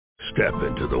Step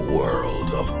into the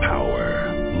world of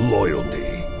power, loyalty,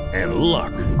 and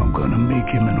luck. I'm gonna make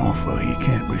him an offer he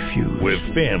can't refuse. With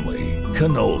family,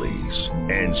 cannolis,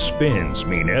 and spins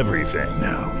mean everything.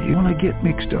 Now, you wanna get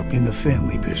mixed up in the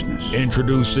family business.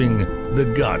 Introducing The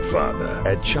Godfather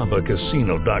at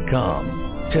ChumbaCasino.com.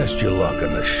 Test your luck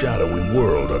in the shadowy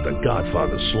world of The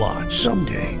Godfather slot.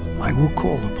 Someday, I will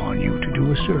call upon you to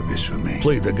do a service for me.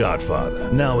 Play The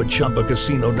Godfather now at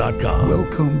ChumbaCasino.com.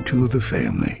 Welcome to the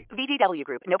family. VGW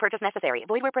Group. No purchase necessary.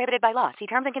 Void where prohibited by law. See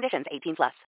terms and conditions.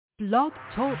 18+. Blog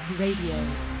Talk Radio.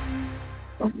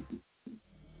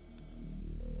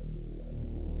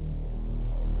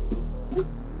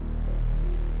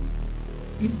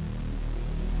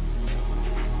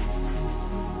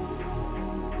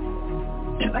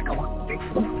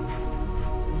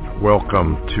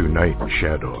 Welcome to Night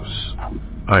Shadows.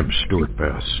 I'm Stuart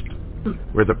Best,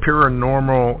 where the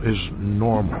paranormal is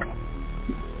normal,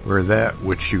 where that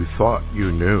which you thought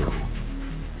you knew,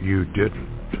 you didn't,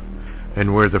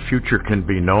 and where the future can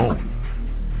be known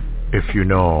if you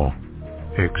know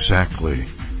exactly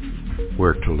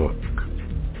where to look.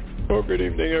 Well, good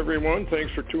evening, everyone.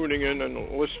 Thanks for tuning in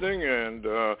and listening, and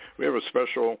we have a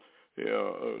special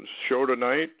show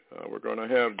tonight. We're going to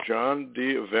have John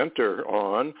D. Venter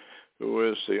on, who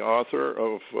is the author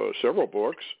of several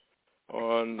books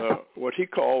on what he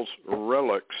calls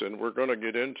relics, and we're going to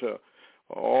get into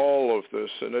all of this,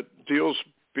 and it deals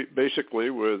basically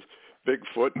with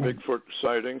Bigfoot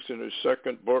sightings. In his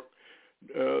second book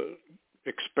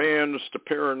expands the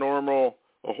paranormal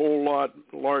a whole lot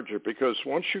larger, because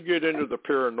once you get into the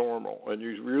paranormal and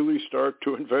you really start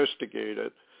to investigate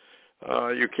it,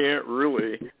 you can't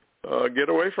really get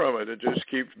away from it. It just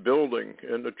keeps building,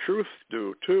 and the truth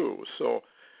do too. So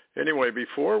anyway,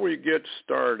 before we get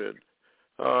started,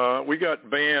 we got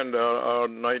banned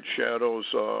on Night Shadows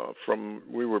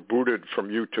we were booted from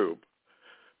YouTube.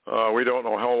 We don't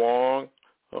know how long,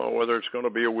 whether it's going to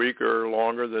be a week or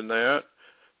longer than that,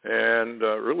 and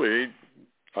really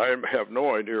I have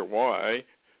no idea why,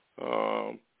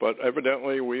 but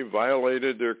evidently we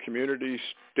violated their community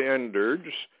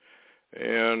standards.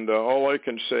 And all I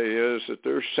can say is that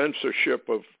their censorship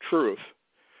of truth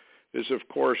is, of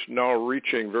course, now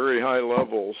reaching very high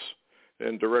levels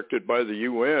and directed by the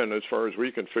UN, as far as we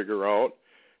can figure out,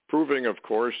 proving, of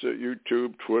course, that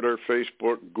YouTube, Twitter,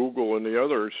 Facebook, Google, and the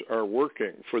others are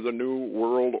working for the New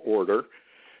World Order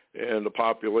and the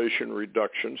population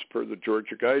reductions per the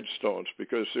Georgia Guidestones,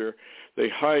 because they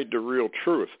hide the real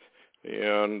truth.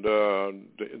 And the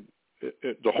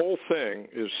whole thing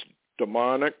is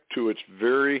demonic to its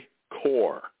very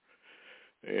core.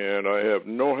 And I have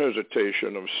no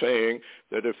hesitation of saying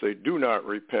that if they do not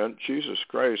repent, Jesus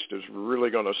Christ is really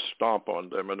going to stomp on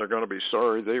them, and they're going to be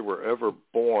sorry they were ever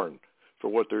born for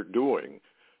what they're doing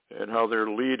and how they're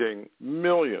leading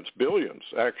millions, billions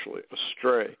actually,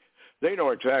 astray. They know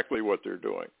exactly what they're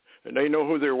doing, and they know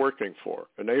who they're working for,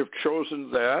 and they have chosen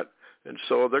that, and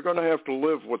so they're going to have to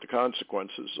live with the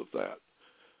consequences of that.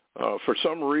 For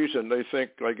some reason, they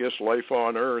think, I guess, life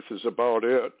on Earth is about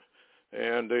it,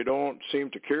 and they don't seem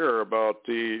to care about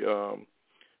the,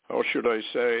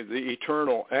 the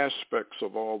eternal aspects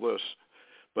of all this.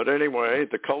 But anyway,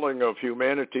 the culling of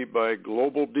humanity by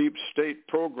global deep state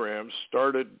programs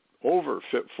started over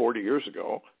 40 years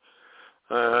ago,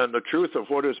 and the truth of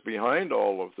what is behind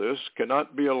all of this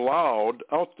cannot be allowed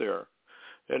out there,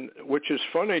 and which is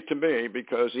funny to me,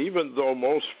 because even though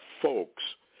most folks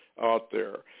out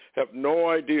there have no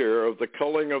idea of the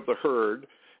culling of the herd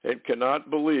and cannot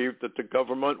believe that the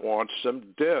government wants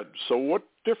them dead. So what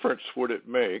difference would it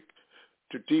make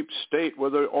to deep state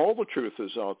whether all the truth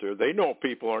is out there? They know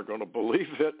people aren't going to believe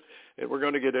it, and we're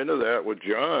going to get into that with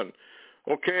John.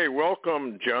 Okay,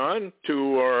 welcome, John,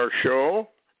 to our show.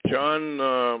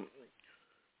 John,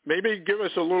 maybe give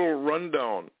us a little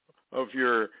rundown of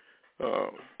your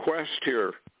quest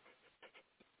here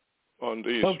on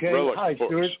these relic hi, books.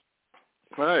 Stuart.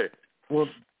 Hi. Well,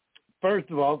 first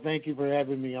of all, thank you for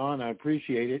having me on. I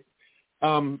appreciate it.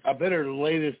 I better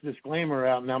lay this disclaimer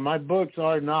out. Now, my books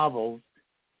are novels,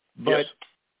 but yes,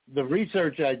 the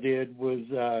research I did was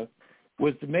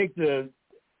to make the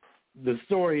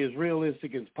story as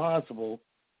realistic as possible.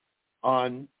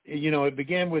 It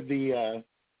began with the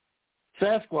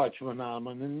Sasquatch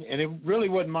phenomenon, and it really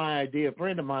wasn't my idea. A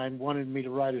friend of mine wanted me to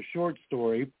write a short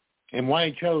story, and why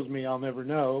he chose me, I'll never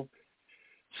know.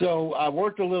 So I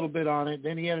worked a little bit on it.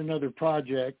 Then he had another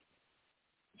project.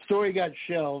 Story got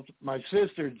shelved. My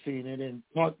sister had seen it and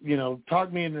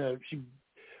talked me into. She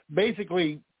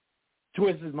basically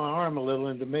twisted my arm a little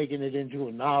into making it into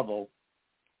a novel.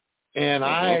 And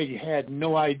I had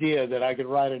no idea that I could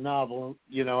write a novel.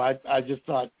 I just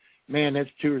thought, man, that's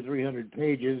 200 or 300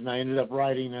 pages, and I ended up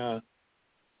writing a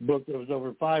book that was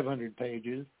over 500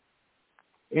 pages.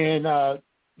 And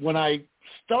when I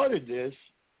started this,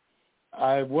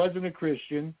 I wasn't a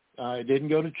Christian. I didn't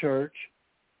go to church.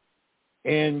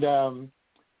 And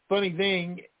funny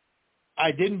thing,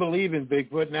 I didn't believe in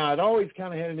Bigfoot. Now, I'd always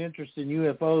kind of had an interest in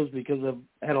UFOs because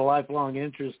I've had a lifelong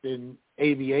interest in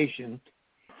aviation.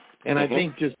 And I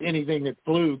think just anything that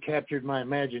flew captured my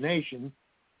imagination.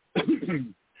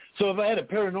 So if I had a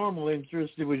paranormal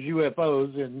interest, it was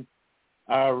UFOs, and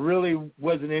I really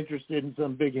wasn't interested in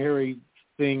some big hairy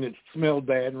thing that smelled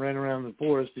bad and ran around the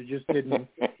forest. It just didn't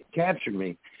capture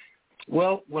me.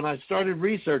 Well, when I started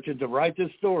researching to write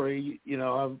this story, you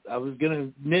know, I was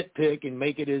going to nitpick and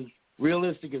make it as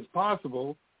realistic as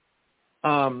possible.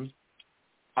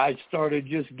 I started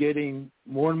just getting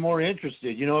more and more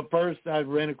interested. You know, at first I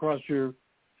ran across your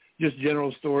just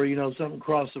general story, you know, something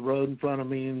crossed the road in front of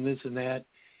me and this and that.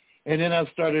 And then I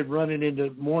started running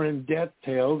into more in-depth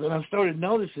tales, and I started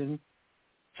noticing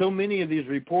so many of these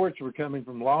reports were coming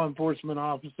from law enforcement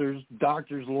officers,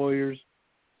 doctors, lawyers.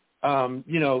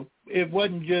 You know, it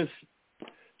wasn't just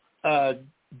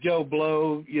Joe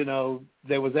Blow, you know,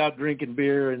 that was out drinking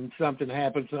beer and something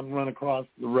happened, something run across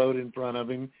the road in front of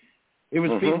him. It was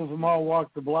people from all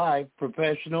walks of life,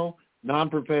 professional,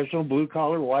 non-professional,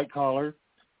 blue-collar, white-collar.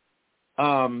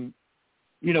 You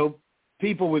know,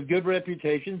 people with good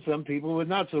reputations, some people with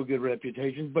not so good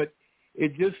reputations, but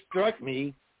it just struck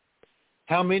me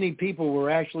how many people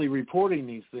were actually reporting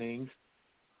these things.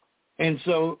 And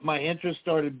so my interest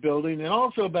started building. And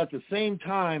also about the same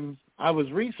time I was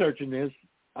researching this,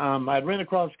 I ran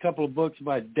across a couple of books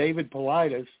by David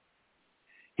Paulides.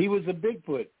 He was a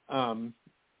Bigfoot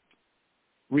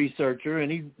researcher,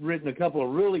 and he'd written a couple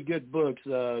of really good books,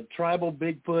 Tribal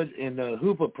Bigfoot and the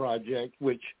Hoopa Project,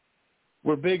 which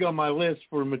were big on my list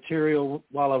for material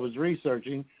while I was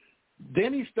researching.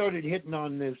 Then he started hitting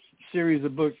on this series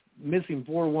of books, Missing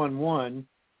 411,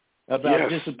 about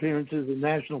disappearances in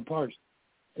national parks.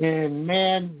 And,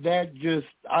 man, that just,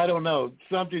 I don't know,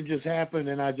 something just happened,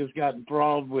 and I just got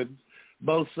enthralled with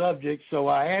both subjects. So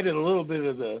I added a little bit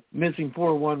of the Missing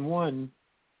 411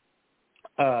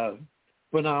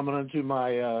 phenomenon to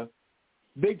my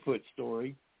Bigfoot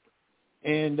story.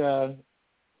 And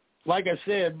like I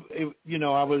said, you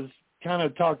know, I was kind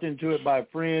of talked into it by a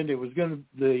friend. It was going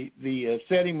to, the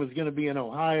setting was going to be in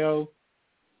Ohio.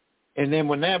 And then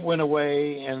when that went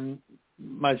away and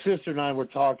my sister and I were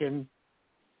talking,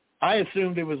 I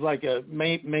assumed it was like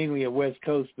mainly a West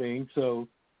Coast thing. So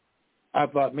I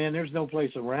thought, man, there's no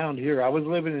place around here. I was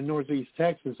living in Northeast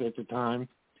Texas at the time.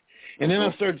 And then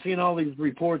I started seeing all these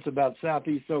reports about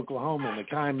Southeast Oklahoma and the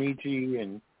Kiamichi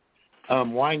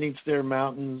and Winding Stair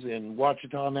Mountains and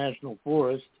Ouachita National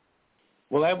Forest.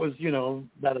 Well, that was, you know,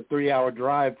 about a 3-hour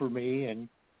drive for me. And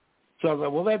so I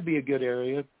thought, well, that'd be a good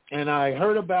area. And I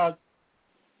heard about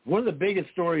one of the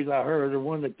biggest stories I heard, or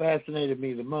one that fascinated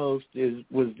me the most,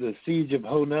 was the siege of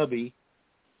Honubby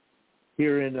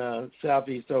here in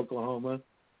Southeast Oklahoma.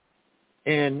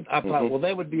 And I thought, well,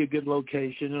 that would be a good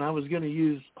location. And I was going to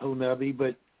use Honubby,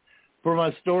 but for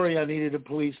my story, I needed a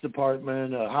police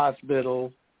department, a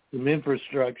hospital, some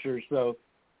infrastructure. So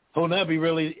Honubby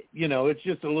really, you know, it's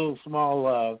just a little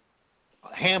small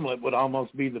hamlet would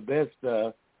almost be the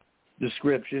best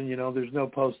description. You know, there's no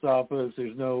post office,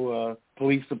 there's no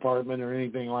police department or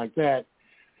anything like that.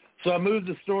 So I moved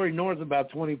the story north about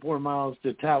 24 miles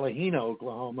to Tallahena,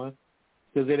 Oklahoma,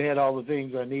 because it had all the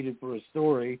things I needed for a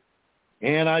story.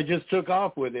 And I just took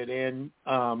off with it. And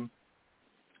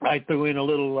I threw in a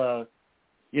little,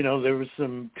 you know, there was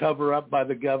some cover-up by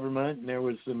the government, and there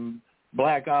was some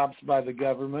black ops by the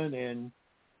government, and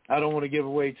I don't want to give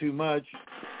away too much.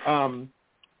 And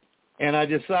I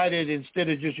decided instead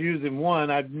of just using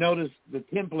one, I've noticed the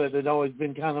template had always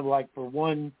been kind of like for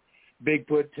one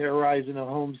Bigfoot terrorizing a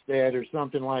homestead or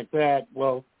something like that.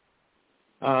 Well,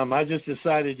 I just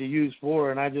decided to use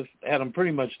 4, and I just had them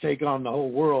pretty much take on the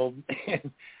whole world.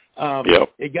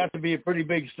 It got to be a pretty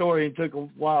big story and took a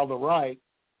while to write.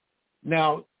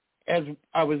 Now, as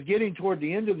I was getting toward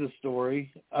the end of the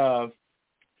story,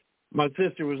 my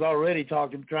sister was already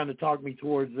trying to talk me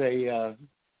towards a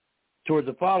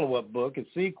follow-up book, a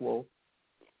sequel.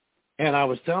 And I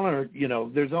was telling her, you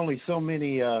know, there's only so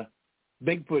many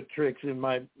Bigfoot tricks in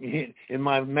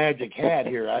my magic hat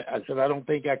here. I said, I don't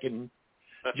think I can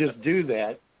just do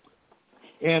that.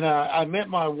 And I met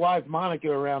my wife, Monica,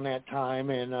 around that time.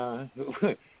 And,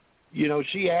 you know,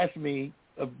 she asked me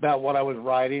about what I was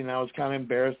writing, and I was kind of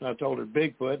embarrassed. And I told her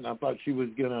Bigfoot, and I thought she was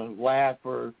going to laugh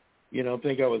or, you know,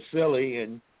 think I was silly.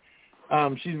 And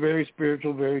she's very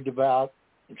spiritual, very devout.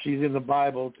 she's in the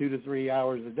Bible 2 to 3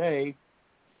 hours a day,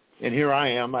 and here I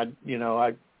am.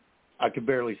 I could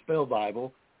barely spell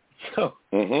Bible, so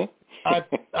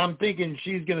I'm thinking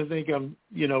she's going to think I'm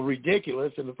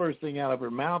ridiculous. And the first thing out of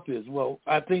her mouth is, "Well,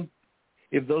 I think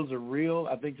if those are real,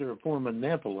 I think they're a form of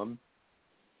Nephilim."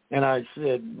 And I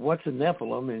said, "What's a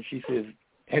Nephilim?" And she says,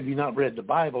 "Have you not read the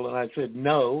Bible?" And I said,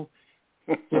 "No."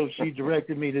 So she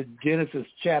directed me to Genesis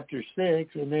chapter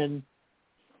 6, and then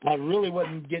I really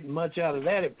wasn't getting much out of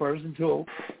that at first until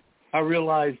I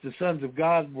realized the sons of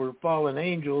God were fallen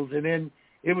angels, and then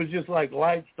it was just like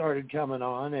light started coming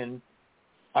on, and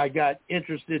I got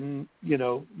interested in,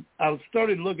 I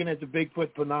started looking at the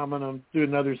Bigfoot phenomenon through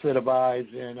another set of eyes,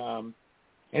 and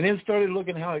then started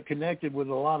looking how it connected with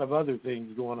a lot of other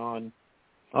things going on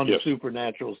the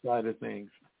supernatural side of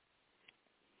things.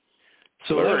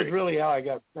 So Larry, that was really how I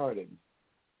got started.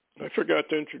 I forgot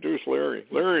to introduce Larry.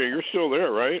 Larry, you're still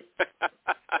there, right?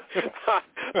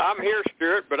 I'm here,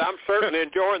 Stuart, but I'm certainly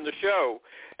enjoying the show.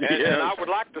 And I would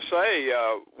like to say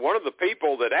one of the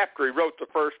people that after he wrote the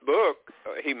first book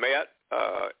he met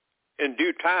in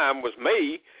due time was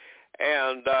me,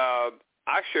 and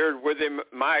I shared with him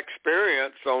my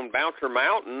experience on Bouncer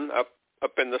Mountain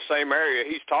up in the same area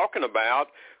he's talking about,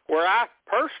 where I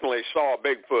personally saw a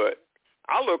Bigfoot.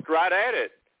 I looked right at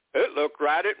it. It looked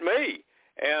right at me.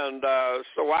 And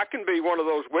so I can be one of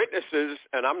those witnesses,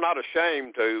 and I'm not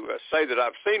ashamed to say that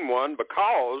I've seen one,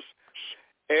 because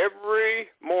every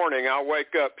morning I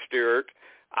wake up, Stuart,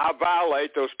 I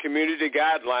violate those community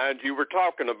guidelines you were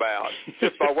talking about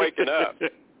just by waking up.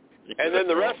 And then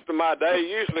the rest of my day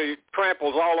usually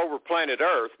tramples all over planet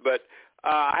Earth. But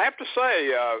I have to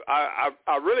say,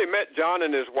 I really met John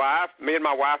and his wife. Me and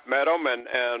my wife met them,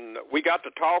 and we got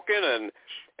to talking,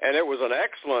 and it was an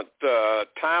excellent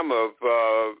time of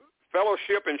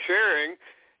fellowship and sharing,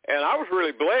 and I was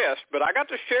really blessed. But I got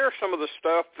to share some of the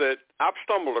stuff that I've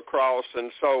stumbled across,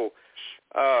 and so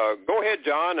go ahead,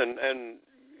 John, and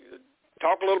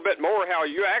talk a little bit more how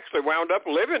you actually wound up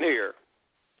living here.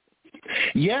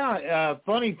 Yeah,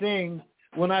 funny thing,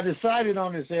 when I decided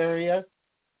on this area,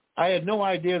 I had no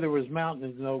idea there was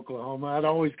mountains in Oklahoma. I'd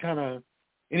always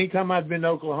anytime I'd been to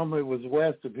Oklahoma, it was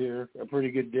west of here, a pretty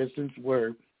good distance,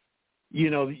 where,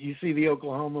 you see the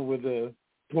Oklahoma with the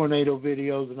tornado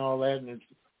videos and all that, and it's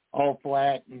all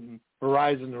flat and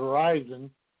horizon to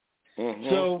horizon. Mm-hmm.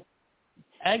 So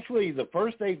actually the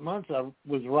first 8 months I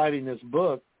was writing this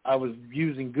book, I was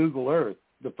using Google Earth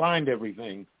to find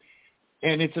everything.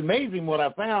 And it's amazing what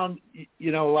I found,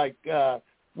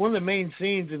 one of the main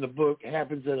scenes in the book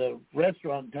happens at a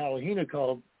restaurant in Tallahena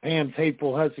called Pam's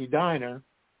Hateful Hussy Diner.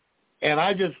 And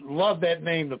I just love that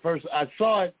name. I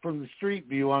saw it from the street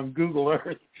view on Google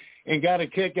Earth and got a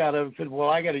kick out of it and said, well,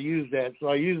 I got to use that. So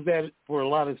I used that for a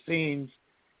lot of scenes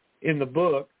in the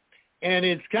book. And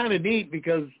it's kind of neat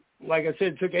because, like I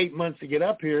said, it took 8 months to get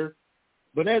up here.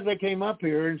 But as I came up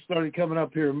here and started coming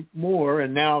up here more,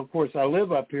 and now, of course, I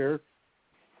live up here,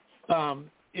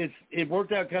 it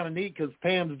worked out kind of neat because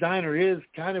Pam's Diner is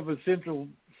kind of a central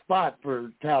spot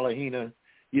for Tallahena.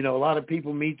 A lot of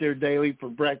people meet there daily for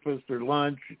breakfast or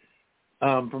lunch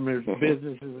from their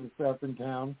businesses and stuff in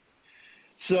town.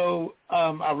 So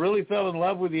I really fell in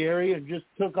love with the area and just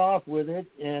took off with it.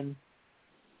 And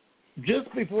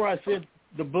just before I sent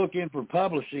the book in for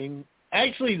publishing,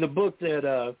 actually the book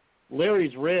that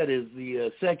Larry's read is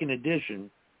the second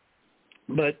edition.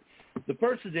 But the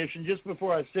first edition, just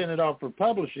before I sent it off for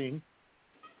publishing,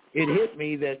 it hit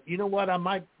me that, you know what, I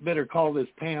might better call this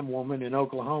Pam woman in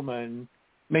Oklahoma and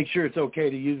make sure it's okay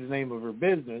to use the name of her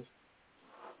business.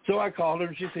 So I called her,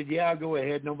 and she said, yeah, I'll go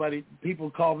ahead. People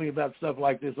call me about stuff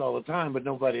like this all the time, but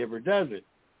nobody ever does it.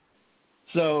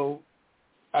 So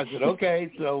I said,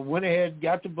 okay. So went ahead,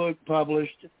 got the book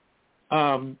published,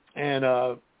 and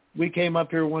we came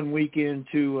up here one weekend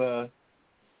to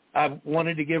I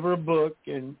wanted to give her a book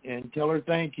and tell her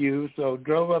thank you. So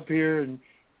drove up here and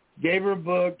gave her a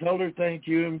book, told her thank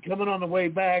you. And coming on the way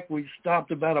back, we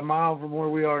stopped about a mile from where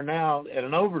we are now at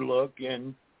an overlook.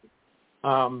 And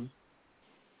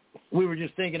we were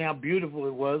just thinking how beautiful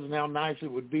it was and how nice it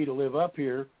would be to live up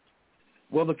here.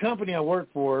 Well, the company I work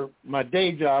for, my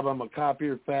day job, I'm a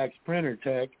copier, fax, printer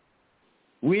tech.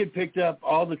 We had picked up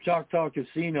all the Choctaw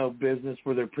Casino business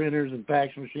for their printers and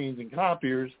fax machines and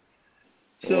copiers.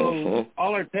 So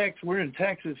all our techs, we're in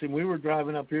Texas, and we were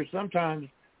driving up here. Sometimes,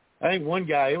 I think one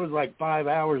guy, it was like 5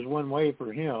 hours one way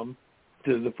for him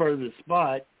to the furthest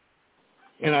spot.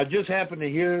 And I just happened to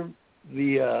hear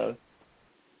the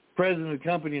president of the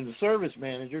company and the service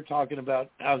manager talking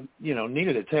about how,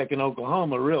 needed a tech in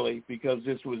Oklahoma, really, because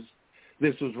this was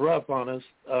rough on us.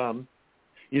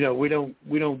 we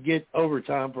don't get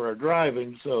overtime for our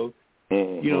driving, so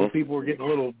people were getting a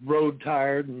little road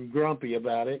tired and grumpy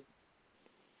about it.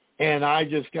 And I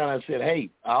just kind of said, "Hey,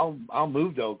 I'll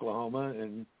move to Oklahoma."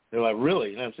 And they're like,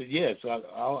 "Really?" And I said, "Yes,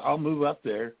 I'll move up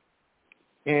there."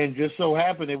 And just so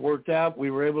happened it worked out.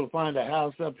 We were able to find a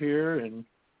house up here and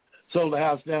sold a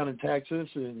house down in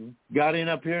Texas and got in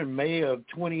up here in May of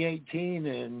 2018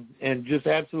 and just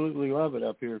absolutely love it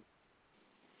up here.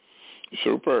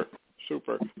 Super.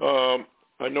 I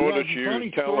know that you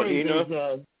use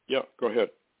Talahina. Yeah, go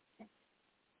ahead.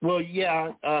 Well,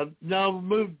 yeah. No,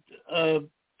 moved to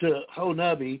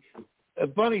Honubby. A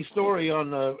funny story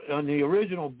on the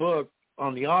original book,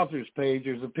 on the author's page,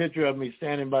 there's a picture of me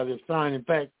standing by this sign. In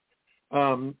fact,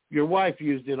 your wife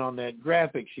used it on that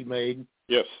graphic she made.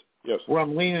 Yes. Where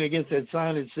I'm leaning against that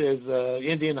sign, it says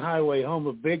Indian Highway, home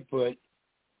of Bigfoot.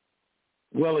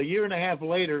 Well, a year and a half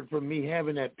later from me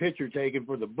having that picture taken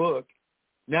for the book,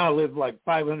 now I live like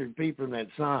 500 feet from that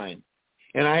sign.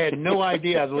 And I had no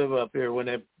idea I'd live up here when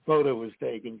that photo was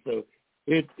taken. So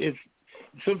it's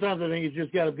sometimes I think it's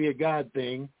just got to be a God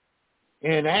thing.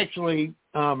 And actually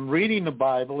reading the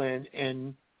Bible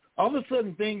and all of a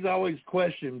sudden things I always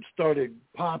questioned started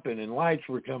popping and lights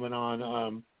were coming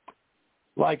on.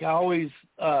 Like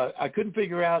I couldn't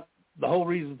figure out the whole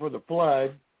reason for the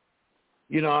flood.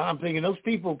 I'm thinking those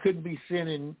people couldn't be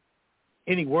sinning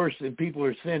any worse than people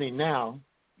are sinning now,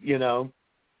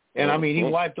 And I mean, he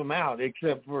wiped them out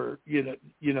except for,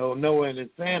 Noah and his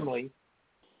family.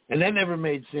 And that never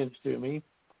made sense to me.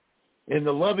 And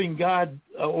the loving God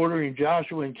ordering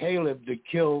Joshua and Caleb to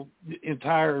kill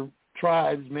entire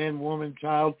tribes, man, woman,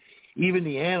 child, even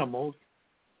the animals,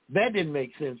 that didn't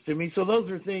make sense to me. So those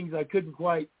are things I couldn't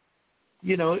quite,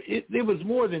 it was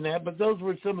more than that, but those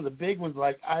were some of the big ones.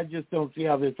 Like, I just don't see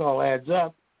how this all adds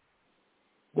up.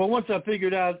 Well, once I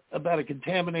figured out about a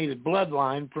contaminated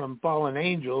bloodline from fallen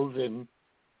angels, and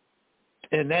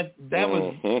that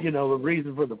was, the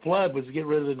reason for the flood was to get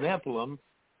rid of the Nephilim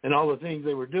and all the things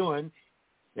they were doing,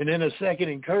 and then a second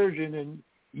incursion, and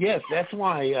yes, that's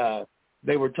why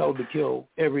they were told to kill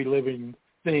every living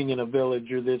thing in a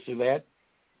village or this or that,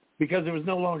 because it was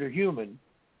no longer human,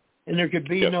 and there could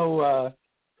be no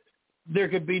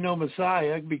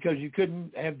Messiah because you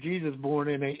couldn't have Jesus born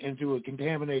into a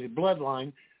contaminated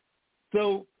bloodline.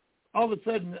 So all of a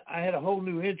sudden, I had a whole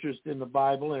new interest in the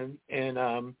Bible,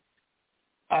 and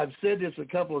I've said this a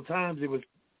couple of times.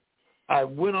 I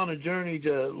went on a journey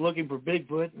to looking for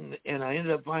Bigfoot, and I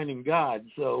ended up finding God.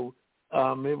 So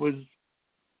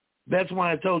that's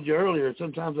why I told you earlier.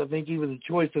 Sometimes I think even the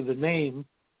choice of the name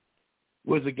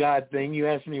was a God thing. You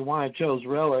asked me why I chose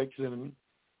Relics, and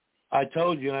I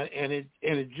told you, and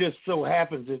it just so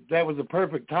happens that was a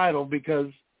perfect title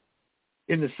because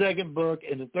in the second book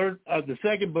and the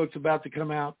second book's about to come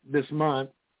out this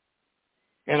month,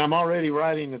 and I'm already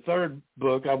writing the third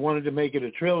book. I wanted to make it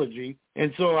a trilogy,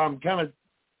 and so I'm kind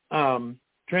of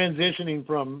transitioning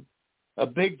from a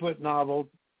Bigfoot novel.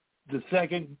 The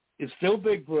second is still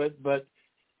Bigfoot, but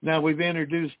now we've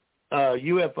introduced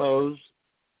UFOs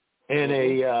and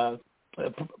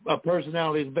a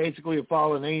personality is basically a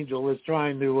fallen angel is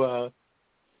trying to,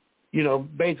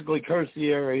 basically curse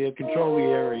the area, control the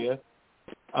area.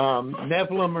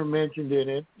 Nephilim are mentioned in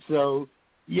it. So,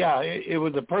 yeah, it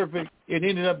was it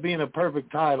ended up being a perfect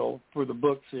title for the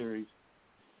book series.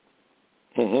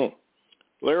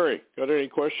 Larry, got any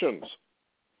questions?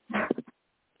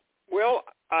 Well,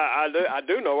 I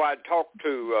do know I talked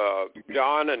to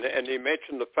John, and he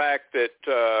mentioned the fact that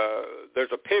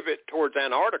there's a pivot towards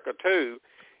Antarctica, too,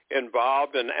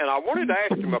 involved. And I wanted to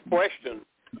ask him a question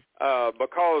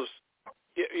because,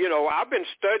 I've been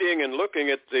studying and looking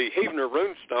at the Heavener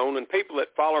runestone, and people that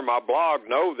follow my blog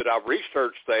know that I've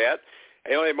researched that.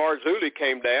 L.A. Marzulli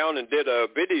came down and did a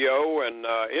video and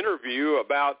interview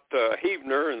about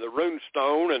Heavener and the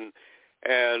runestone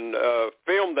and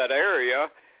filmed that area.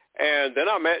 And then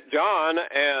I met John,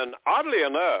 and oddly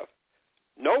enough,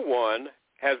 no one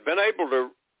has been able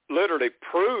to literally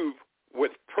prove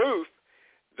with proof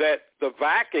that the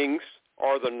Vikings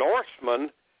or the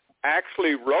Norsemen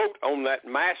actually wrote on that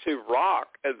massive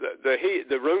rock, the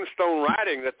runestone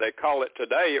writing that they call it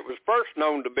today. It was first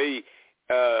known to be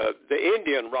the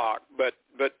Indian rock, but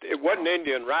it wasn't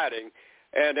Indian writing,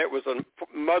 and it was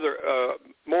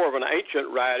more of an ancient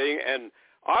writing. And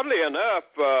oddly enough,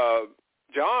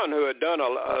 John, who had done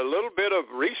a little bit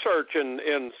of research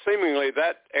in seemingly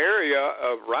that area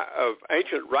of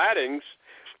ancient writings,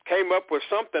 came up with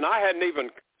something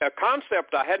a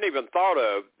concept I hadn't even thought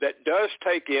of that does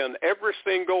take in every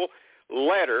single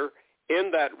letter in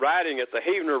that writing at the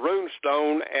Heavener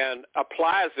runestone and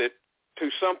applies it to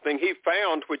something he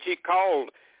found, which he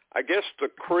called I guess the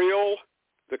Krill,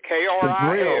 the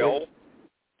K-R-I-L.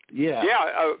 Yeah.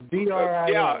 Yeah.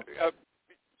 D-R-I-L. Yeah.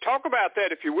 Talk about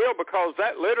that, if you will, because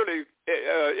that literally,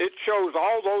 it shows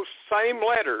all those same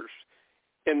letters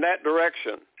in that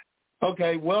direction.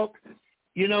 Okay. Well,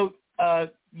 you know, I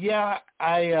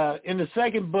in the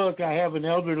second book, I have an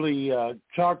elderly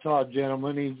Choctaw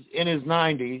gentleman. He's in his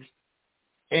 90s.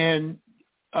 And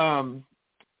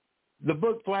the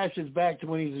book flashes back to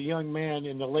when he's a young man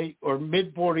in the late or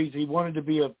mid-40s. He wanted to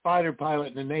be a fighter pilot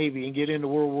in the Navy and get into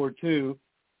World War II.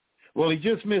 Well, he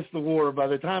just missed the war. By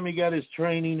the time he got his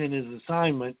training and his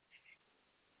assignment,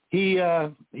 he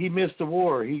missed the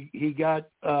war. He got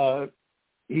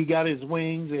his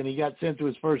wings, and he got sent to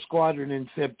his first squadron in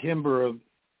September of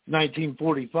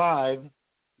 1945.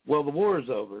 Well, the war is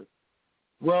over.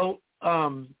 Well,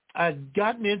 I'd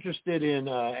gotten interested in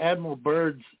Admiral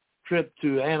Byrd's trip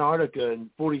to Antarctica in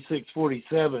 46,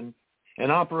 47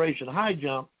 and Operation High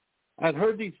Jump. I'd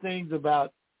heard these things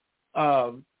about,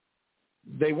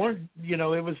 they weren't, you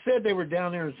know, it was said they were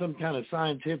down there in some kind of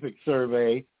scientific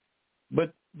survey,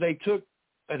 but they took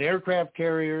an aircraft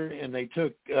carrier and they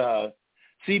took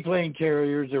seaplane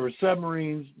carriers. There were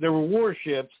submarines. There were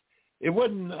warships. It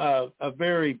wasn't a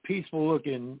very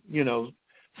peaceful-looking, you know,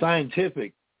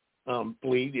 scientific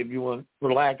fleet, if you want,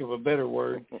 for lack of a better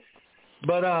word.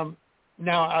 But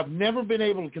now I've never been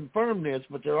able to confirm this,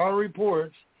 but there are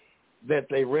reports that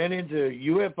they ran into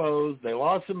UFOs. They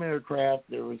lost some aircraft.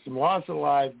 There was some loss of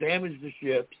life, damage to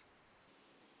ships.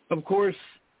 Of course,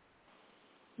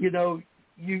 you know,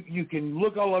 you can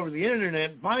look all over the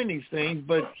internet and find these things,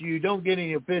 but you don't get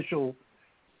any official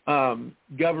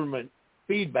government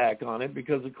feedback on it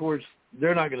because, of course,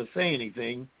 they're not going to say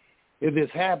anything if this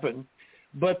happened.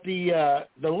 But the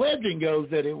legend goes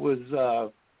that it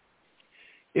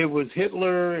was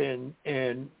Hitler and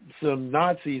some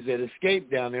Nazis that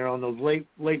escaped down there on those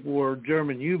late war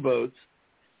German U-boats,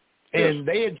 and yes.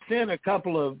 They had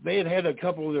had a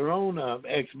couple of their own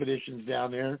expeditions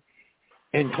down there,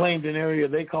 and claimed an area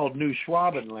they called New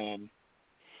Schwabenland.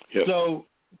 Yes. So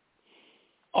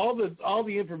all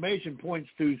the information points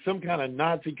to some kind of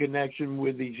Nazi connection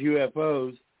with these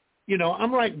UFOs. You know,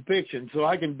 I'm writing fiction, so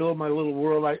I can build my little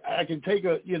world. I can take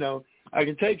I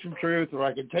can take some truth or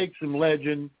I can take some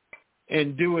legend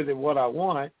and do with it what I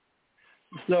want.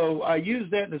 So I used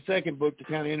that in the second book to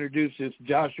kind of introduce this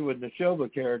Joshua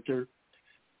Neshoba character.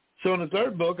 So in the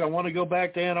third book, I want to go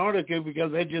back to Antarctica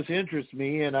because that just interests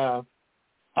me, and I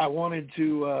wanted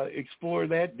to explore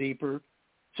that deeper.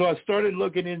 So I started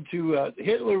looking into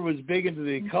Hitler was big into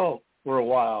the occult for a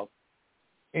while.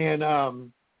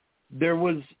 And there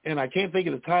was, and I can't think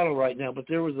of the title right now, but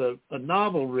there was a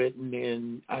novel written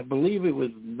in, I believe it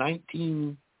was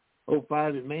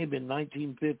 1905, it may have been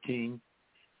 1915,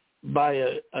 by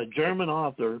a German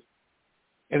author.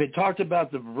 And it talked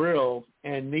about the Vril,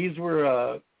 and these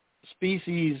were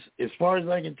species, as far as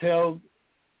I can tell,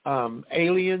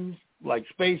 aliens, like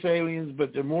space aliens,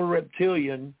 but they're more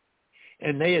reptilian,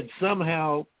 and they had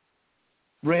somehow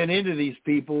ran into these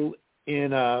people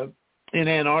in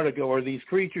Antarctica, or these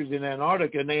creatures in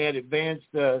Antarctica, and they had advanced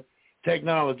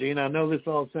technology. And I know this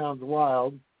all sounds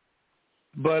wild,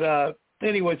 but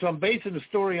anyway, so I'm basing the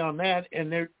story on that,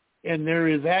 and there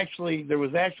was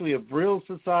actually a Vril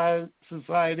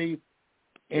society,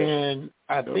 and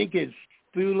I think it's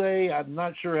Thule. I'm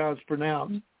not sure how it's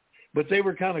pronounced. But they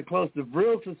were kind of close. The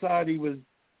Vril Society was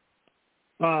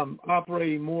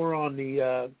operating more on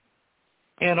the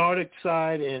Antarctic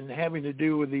side and having to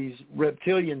do with these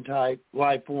reptilian-type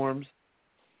life forms.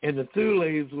 And the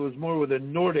Thules was more with a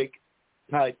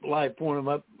Nordic-type life form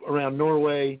up around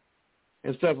Norway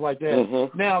and stuff like that.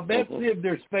 Mm-hmm. Now, that's if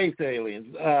they're space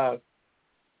aliens.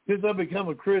 Since I've become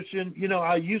a Christian, you know,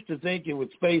 I used to think it was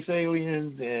space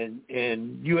aliens and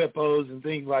UFOs and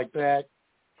things like that.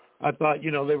 I thought, you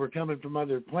know, they were coming from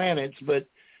other planets, but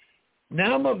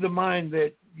now I'm of the mind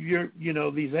that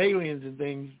these aliens and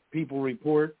things people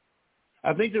report,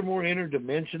 I think they're more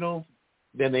interdimensional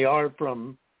than they are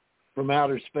from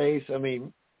outer space. I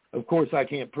mean, of course I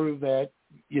can't prove that,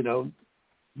 you know,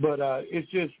 but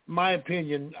it's just my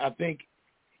opinion. I think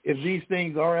if these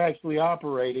things are actually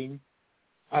operating,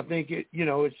 I think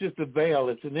it's just a veil.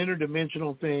 It's an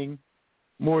interdimensional thing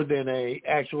more than a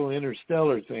actual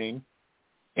interstellar thing.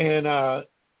 And,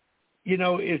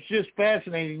 it's just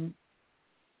fascinating.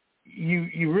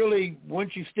 You really,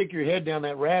 once you stick your head down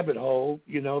that rabbit hole,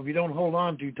 you know, if you don't hold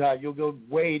on too tight, you'll go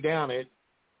way down it.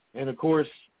 And, of course,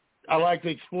 I like to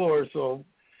explore, so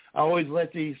I always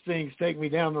let these things take me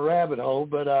down the rabbit hole.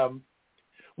 But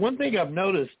one thing I've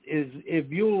noticed is if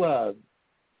you'll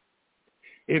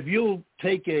if you'll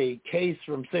take a case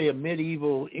from, say, a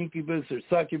medieval incubus or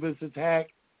succubus attack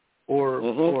or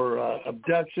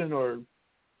abduction or,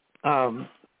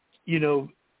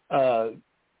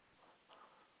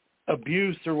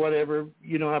 abuse or whatever,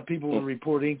 you know how people will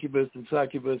report incubus and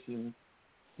succubus and,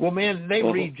 well, man, they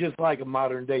read just like a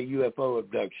modern-day UFO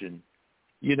abduction.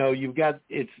 You know, you've got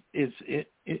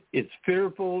it's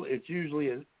fearful. It's usually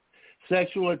a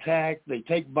sexual attack. They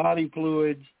take body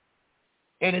fluids,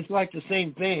 and it's like the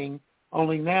same thing.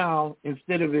 Only now,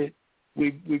 instead of it,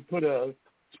 we put a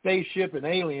spaceship and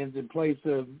aliens in place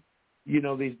of, you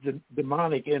know, these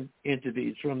demonic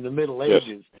entities from the Middle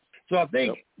Ages. So I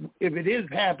think if it is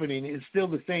happening, it's still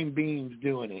the same beings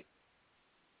doing it.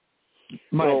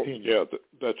 My opinion. Yeah,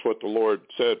 that's what the Lord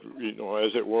said. You know,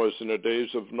 as it was in the days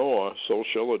of Noah, so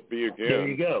shall it be again. There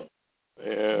you go.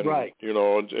 And you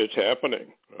know, it's happening.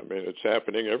 I mean, it's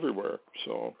happening everywhere.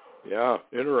 So yeah,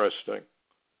 interesting.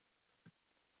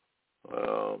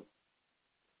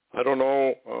 I don't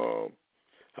know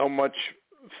how much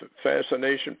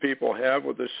fascination people have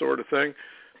with this sort of thing,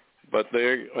 but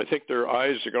I think their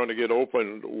eyes are going to get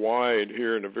opened wide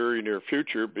here in the very near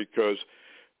future, because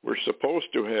we're supposed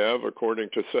to have, according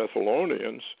to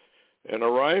Thessalonians, an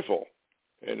arrival.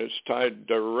 And it's tied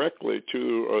directly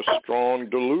to a strong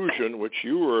delusion, which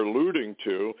you were alluding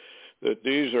to, that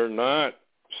these are not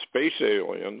space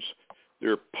aliens.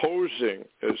 They're posing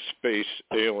as space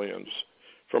aliens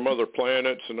from other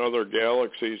planets and other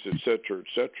galaxies, et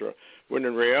cetera, when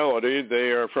in reality they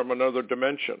are from another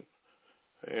dimension.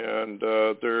 And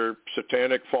they're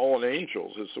satanic fallen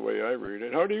angels is the way I read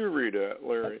it. How do you read that,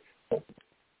 Larry?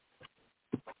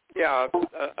 Yeah,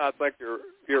 I think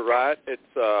you're right. It's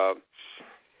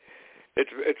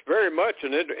very much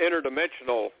an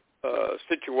interdimensional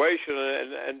situation,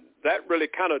 and that really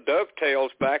kind of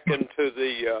dovetails back into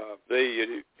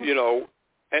the you know,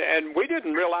 and we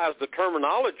didn't realize the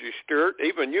terminology, Stuart,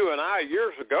 even you and I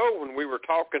years ago when we were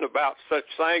talking about such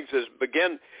things as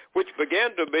which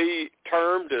began to be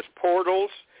termed as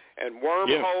portals and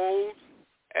wormholes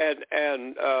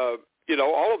and you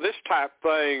know, all of this type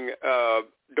thing,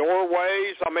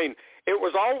 doorways. I mean, it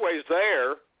was always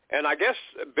there, and I guess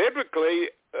biblically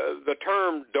the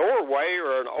term doorway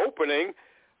or an opening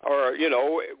or, you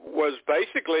know, was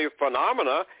basically a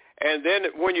phenomena. And then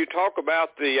when you talk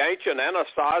about the ancient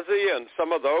Anasazi and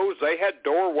some of those, they had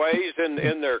doorways in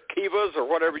their kivas or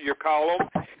whatever you call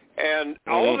them. And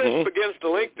all of this begins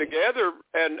to link together,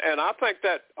 and I think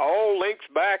that all links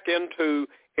back into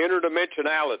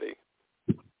interdimensionality.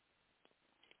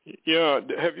 Yeah.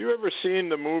 Have you ever seen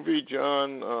the movie,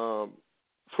 John,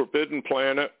 Forbidden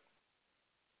Planet?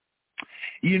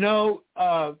 You know,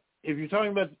 if you're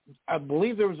talking about, I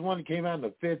believe there was one that came out in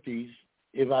the 50s,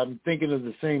 if I'm thinking of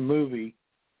the same movie,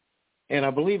 and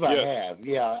I believe I have.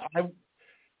 Yeah. I said,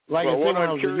 when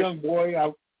I was a young boy,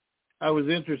 I was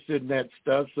interested in that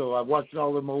stuff, so I watched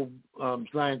all them old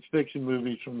science fiction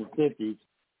movies from the 50s.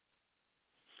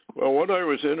 Well, what I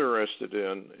was interested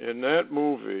in that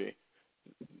movie,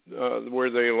 where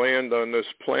they land on this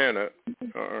planet,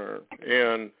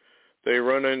 and they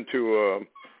run into a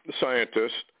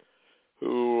scientist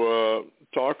who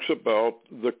talks about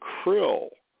the krill,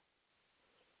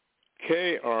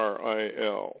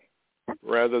 K-R-I-L,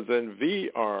 rather than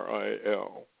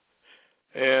V-R-I-L.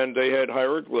 And they had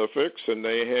hieroglyphics, and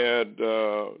they had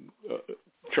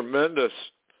tremendous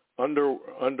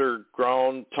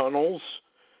underground tunnels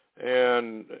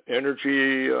and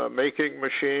energy-making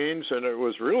machines, and it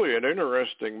was really an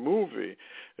interesting movie.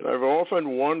 And I've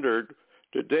often wondered,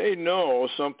 did they know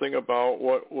something about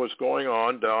what was going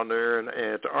on down there in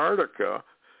Antarctica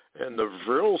and the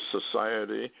Vril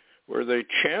Society, where they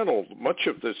channeled much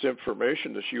of this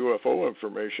information, this UFO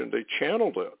information, they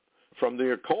channeled it from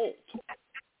the occult.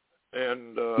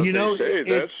 And they say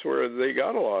that's where they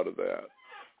got a lot of that.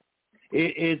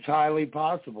 It's highly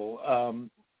possible.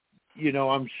 You know,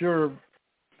 I'm sure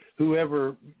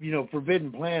whoever, you know,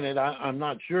 Forbidden Planet, I'm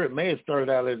not sure. It may have started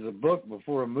out as a book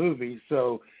before a movie.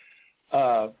 So,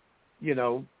 you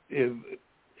know,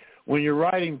 when you're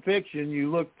writing fiction, you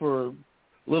look for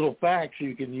little facts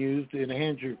you can use to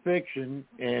enhance your fiction.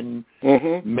 And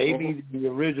maybe the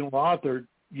original author,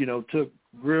 you know, took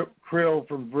krill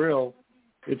from Vril.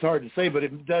 It's hard to say, but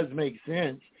it does make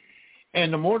sense.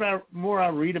 And the more I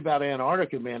read about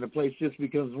Antarctica, man, the place just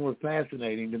becomes more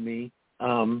fascinating to me.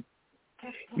 You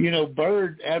know,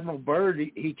 Admiral Byrd,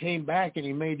 he came back and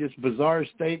he made this bizarre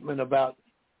statement about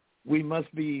we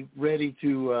must be ready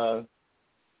to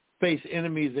face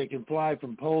enemies that can fly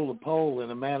from pole to pole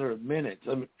in a matter of minutes.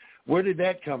 I mean, where did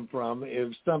that come from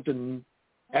if something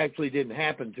actually didn't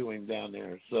happen to him down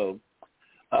there? So,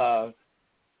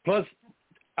 plus,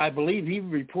 I believe he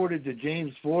reported to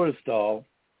James Forrestal.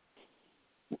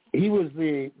 He was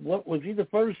the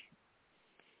first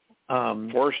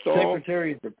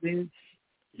Secretary of Defense?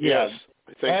 Yes,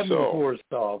 I think Admiral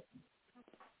so. Forrestal.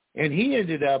 And he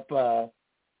ended up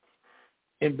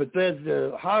in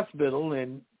Bethesda Hospital,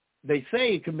 and they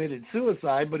say he committed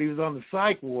suicide, but he was on the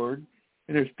psych ward,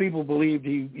 and there's people believed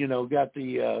he, got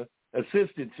the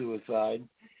assisted suicide.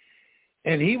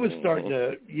 And he was starting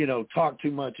to, talk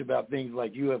too much about things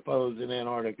like UFOs in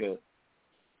Antarctica.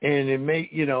 And it may,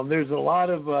 there's a lot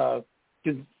of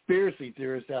conspiracy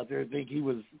theorists out there that think he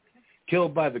was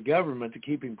killed by the government to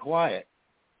keep him quiet.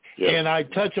 Yes. And I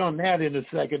touch on that in the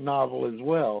second novel as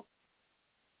well.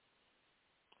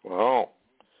 Wow.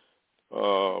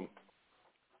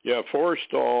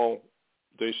 Forrestal,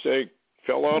 they say,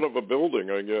 fell out of a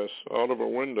building, I guess, out of a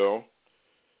window,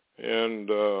 and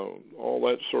all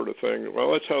that sort of thing.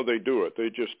 Well, that's how they do it. They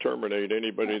just terminate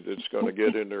anybody that's going to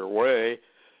get in their way,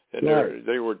 and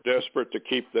they were desperate to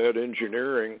keep that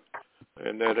engineering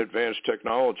and that advanced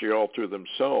technology all to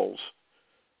themselves.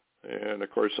 And, of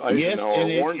course, Eisenhower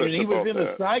warned us about that. And he was in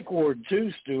a psych ward,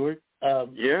 too, Stuart.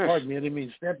 Yes. Pardon me, I didn't mean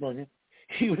to step on you.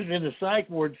 He was in a psych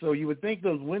ward, so you would think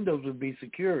those windows would be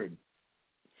secured.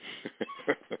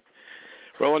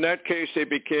 Well, in that case, they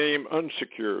became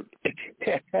unsecured.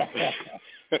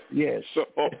 Yes. So,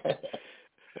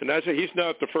 and he's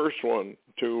not the first one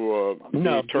to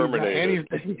be terminated.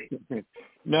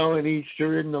 And he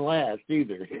sure isn't the last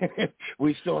either.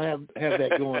 We still have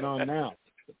that going on now.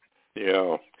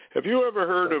 Yeah. Have you ever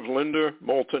heard of Linda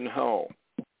Moulton Howe?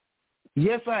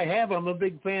 Yes, I have. I'm a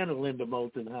big fan of Linda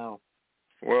Moulton Howe.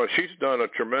 Well, she's done a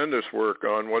tremendous work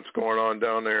on what's going on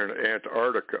down there in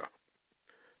Antarctica.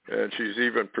 And she's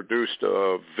even produced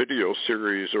a video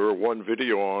series or one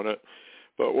video on it.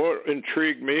 But what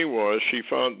intrigued me was she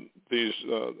found these,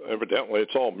 evidently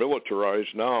it's all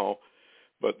militarized now,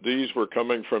 but these were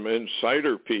coming from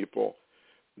insider people.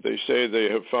 They say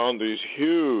they have found these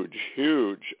huge,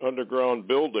 huge underground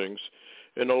buildings,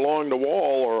 and along the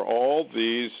wall are all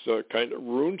these kind of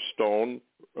runestone,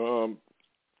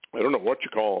 I don't know what you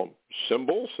call them,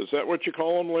 symbols? Is that what you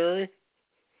call them, Larry?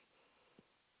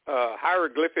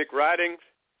 Hieroglyphic writings?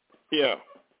 Yeah,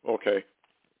 okay.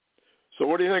 So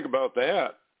what do you think about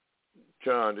that,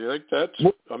 John? Do you think that's,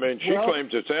 she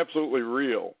claims it's absolutely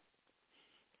real.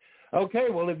 Okay,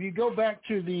 well, if you go back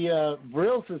to the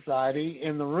Vril Society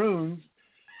and the runes,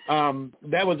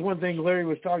 that was one thing Larry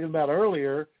was talking about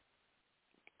earlier.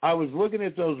 I was looking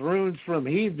at those runes from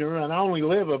Heavener, and I only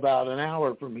live about an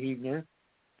hour from Heavener,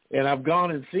 and I've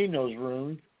gone and seen those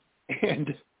runes.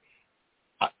 And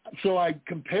so I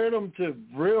compared them to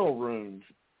Vril runes,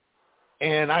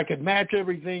 and I could match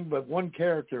everything but one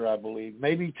character, I believe,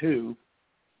 maybe two.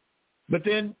 But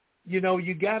then,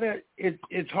 you gotta,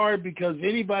 it's hard because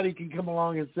anybody can come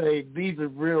along and say, these are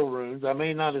Vril runes. I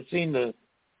may not have seen the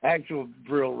actual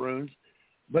Vril runes,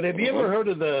 but have you ever heard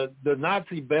of the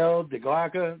Nazi bell, the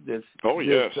Glocke?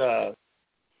 Yes.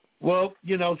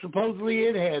 Supposedly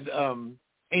it had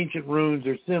ancient runes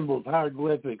or symbols,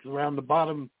 hieroglyphics around the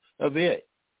bottom of it.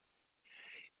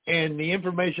 And the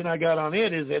information I got on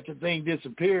it is that the thing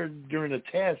disappeared during a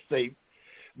test. They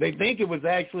think it was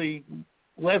actually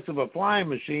less of a flying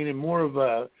machine and more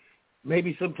of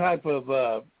maybe some type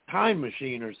of time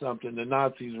machine or something the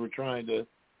Nazis were trying to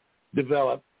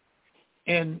develop.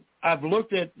 And I've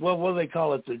looked at, what do they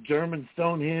call it, the German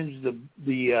Stonehenge,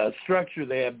 the structure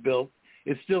they have built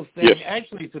is still standing. Yes.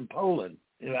 Actually, it's in Poland,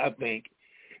 I think.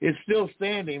 It's still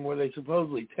standing where they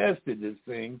supposedly tested this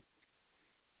thing.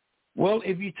 Well,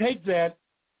 if you take that,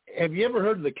 have you ever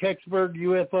heard of the Kecksburg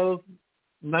UFO,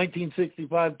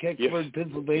 1965 Kecksburg, yes.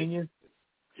 Pennsylvania?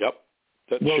 Yep.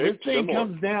 That's this thing similar.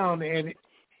 comes down, and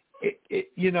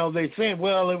they're saying,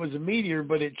 well, it was a meteor,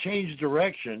 but it changed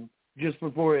direction just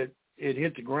before it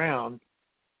hit the ground.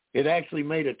 It actually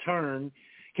made a turn,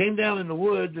 came down in the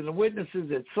woods, and the witnesses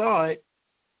that saw it,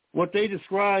 what they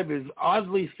describe is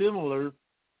oddly similar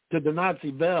to the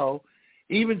Nazi bell,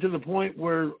 even to the point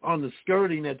where on the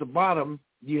skirting at the bottom,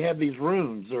 you have these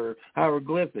runes or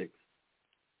hieroglyphics.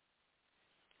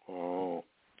 Oh,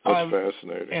 that's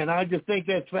fascinating. And I just think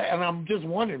and I'm just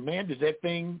wondering, man, did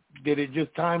it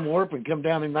just time warp and come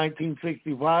down in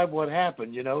 1965? What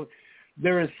happened?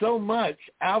 There is so much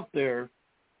out there.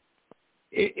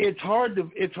 It's hard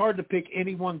to pick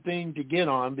any one thing to get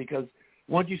on, because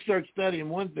once you start studying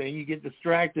one thing, you get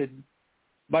distracted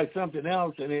by something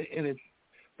else, and it's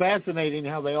fascinating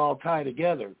how they all tie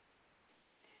together.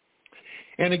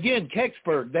 And again,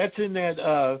 Kecksburg, that's in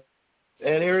that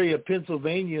area of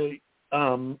Pennsylvania.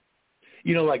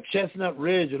 like Chestnut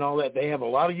Ridge and all that, they have a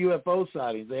lot of UFO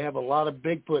sightings. They have a lot of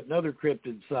Bigfoot and other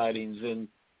cryptid sightings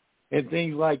and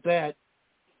things like that.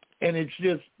 And it's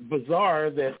just bizarre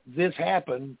that this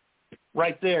happened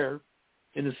right there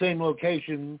in the same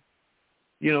location,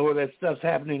 where that stuff's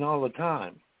happening all the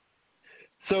time.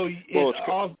 So it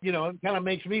kind of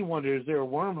makes me wonder, is there a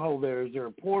wormhole there? Is there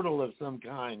a portal of some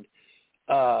kind?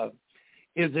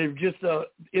 Is there just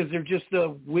a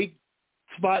weak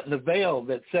spot in the veil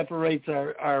that separates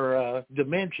our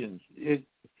dimensions?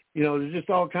 There's just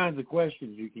all kinds of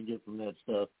questions you can get from that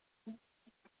stuff.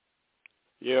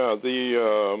 Yeah,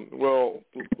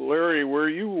 Larry, where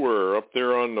you were up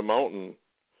there on the mountain,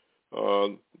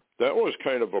 that was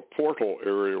kind of a portal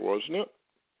area, wasn't it?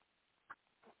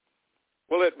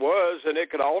 Well, it was, and it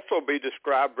could also be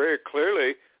described very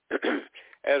clearly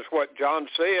as what John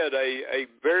said, a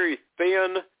very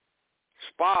thin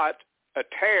spot, a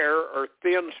tear or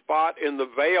thin spot in the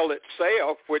veil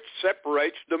itself, which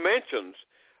separates dimensions.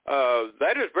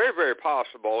 That is very, very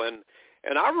possible.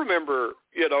 And I remember,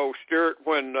 Stuart,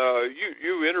 when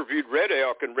you interviewed Red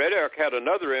Elk, and Red Elk had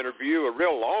another interview, a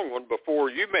real long one, before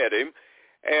you met him,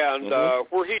 and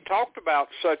where he talked about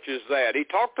such as that. He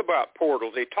talked about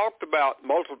portals. He talked about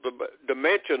multiple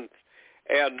dimensions,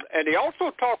 and he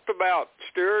also talked about,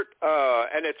 Stuart,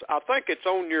 and I think it's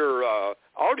on your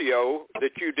audio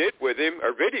that you did with him,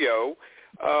 or video,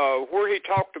 where he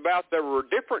talked about there were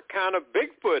different kind of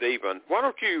Bigfoot even. Why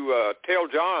don't you tell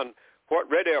John what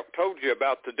Red Elk told you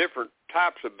about the different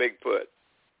types of Bigfoot?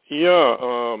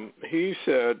 Yeah, he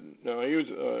said, he was,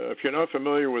 if you're not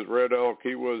familiar with Red Elk,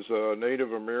 he was a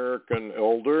Native American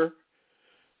elder,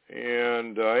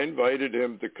 and I invited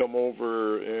him to come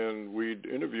over, and we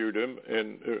interviewed him,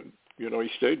 and, he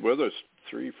stayed with us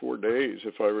 3-4 days,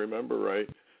 if I remember right,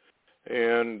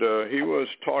 and he was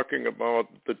talking about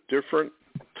the different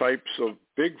types of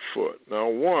Bigfoot. Now,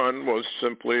 one was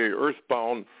simply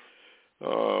earthbound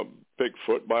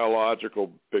Bigfoot,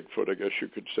 biological Bigfoot, I guess you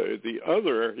could say. The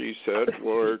other, he said,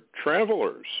 were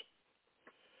travelers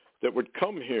that would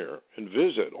come here and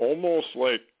visit, almost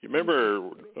like, you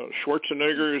remember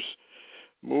Schwarzenegger's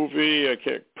movie,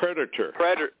 Predator?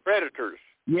 Predators.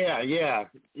 Yeah.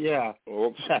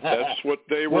 Well, that's what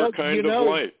they were kind of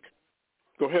like.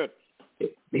 Go ahead.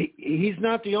 He's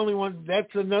not the only one. That's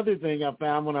another thing I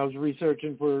found when I was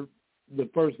researching for the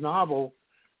first novel.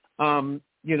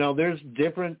 There's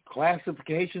different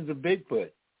classifications of Bigfoot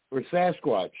or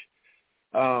Sasquatch.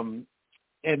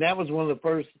 And that was one of the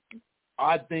first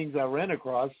odd things I ran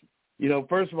across.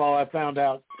 First of all, I found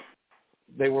out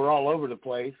they were all over the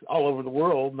place, all over the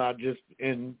world, not just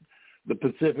in the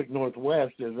Pacific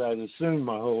Northwest, as I'd assumed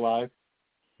my whole life.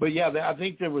 But, yeah, I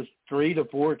think there was 3 to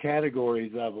 4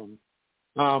 categories of them.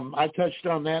 I touched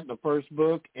on that in the first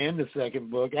book and the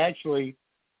second book. Actually,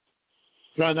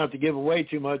 try not to give away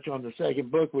too much on the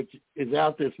second book, which is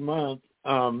out this month.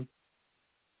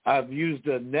 I've used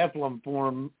a Nephilim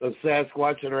form of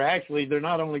Sasquatch that are they're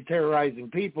not only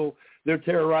terrorizing people, they're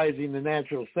terrorizing the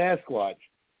natural Sasquatch.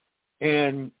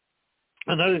 And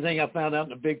another thing I found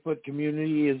out in the Bigfoot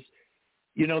community is,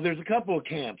 there's a couple of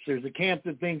camps. There's a camp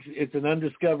that thinks it's an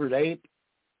undiscovered ape,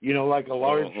 like a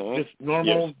large, just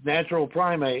normal natural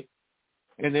primate.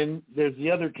 And then there's the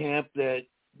other camp that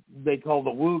they call the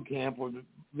woo camp, where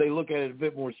they look at it a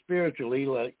bit more spiritually,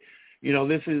 like,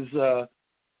 this is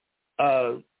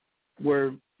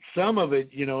where some of it,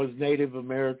 is Native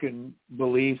American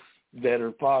beliefs that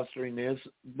are fostering this,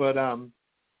 but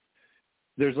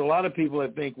there's a lot of people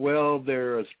that think, well,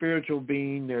 they're a spiritual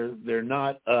being, they're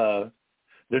not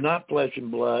flesh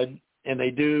and blood, and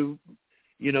they do,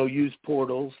 use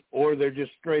portals, or they're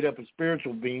just straight up a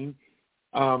spiritual being.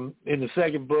 In the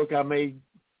second book, I made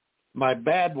my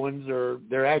bad ones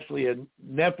they're actually a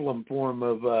Nephilim form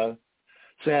of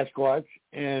Sasquatch,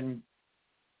 and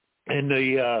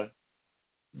the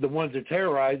ones they're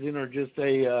terrorizing are just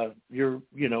a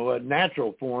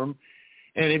natural form.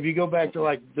 And if you go back to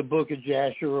like the Book of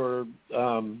Jasher or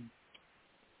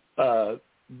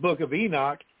Book of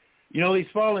Enoch, these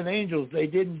fallen angels, they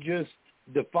didn't just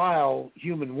defile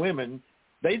human women;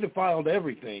 they defiled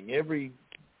everything, every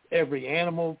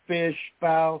animal, fish,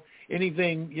 fowl,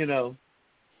 anything,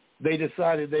 they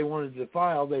decided they wanted to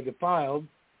defile, they defiled.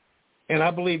 And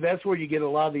I believe that's where you get a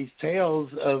lot of these tales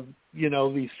of,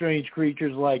 these strange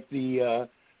creatures like the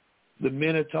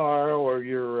Minotaur, or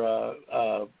your,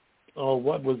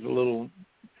 what was the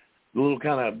little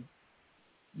kind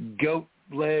of goat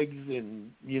legs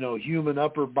and, human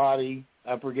upper body.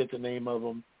 I forget the name of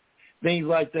them. Things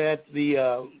like that.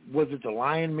 Was it the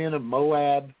Lion Men of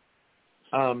Moab?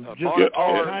 Just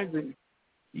all kinds of,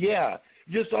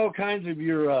 just all kinds of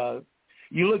your,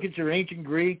 you look at your ancient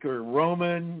Greek or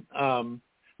Roman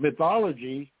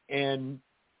mythology, and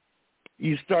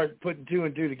you start putting two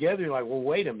and two together. You're like, well,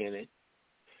 wait a minute.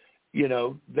 You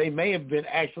know, they may have been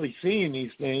actually seeing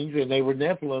these things, and they were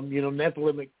Nephilim. You know,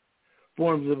 Nephilimic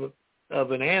forms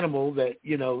of an animal that,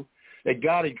 you know, that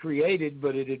God had created,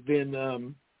 but it had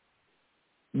been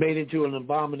made into an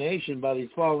abomination by these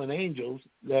fallen angels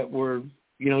that were,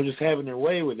 you know, just having their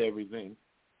way with everything.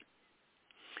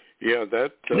 Yeah,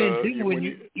 that.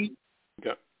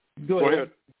 Go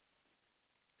ahead.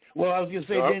 Well, I was going to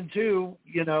say then too,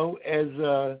 you know, as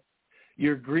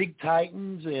your Greek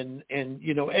titans and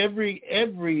you know every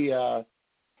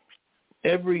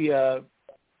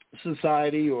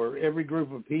society or every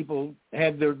group of people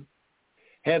had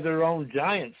their own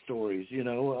giant stories. You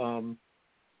know,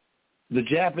 the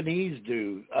Japanese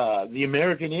do. The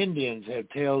American Indians have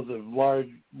tales of large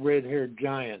red-haired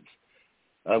giants.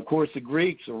 Of course, the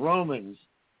Greeks, the Romans.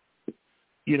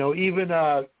 You know, even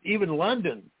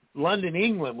London,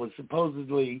 England was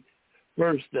supposedly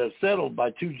first settled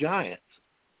by two giants.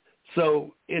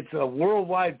 So it's a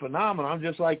worldwide phenomenon,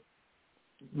 just like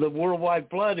the worldwide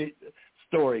flood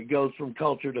story goes from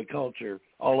culture to culture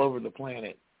all over the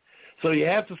planet. So you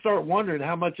have to start wondering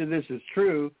how much of this is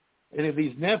true, and if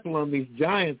these Nephilim, these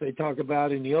giants they talk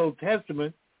about in the Old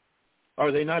Testament,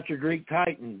 are they not your Greek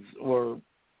titans or,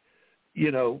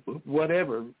 you know,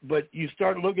 whatever? But you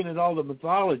start looking at all the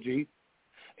mythology.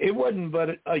 It wasn't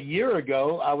but a year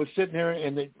ago I was sitting there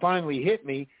and it finally hit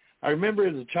me. I remember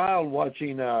as a child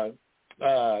watching the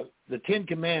Ten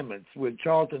Commandments with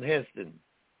Charlton Heston.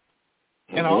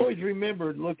 And I always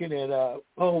remembered looking at,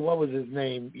 what was his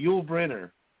name? Yul Brynner.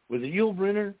 Was it Yul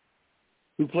Brynner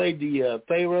who played the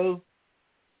Pharaoh?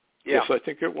 Yeah. Yes, I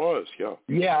think it was, yeah.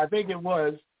 Yeah, I think it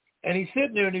was. And he's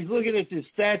sitting there and he's looking at this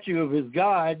statue of his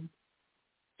God.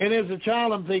 And as a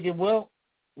child, I'm thinking, well,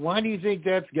 why do you think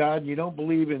that's God? You don't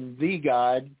believe in the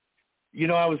God. You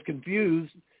know, I was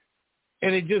confused.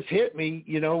 And it just hit me,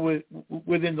 you know,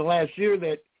 within the last year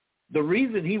that the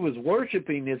reason he was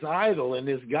worshiping this idol and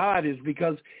this God is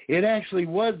because it actually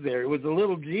was there. It was a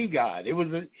little G God. It was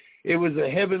a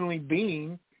heavenly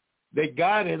being that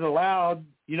God had allowed.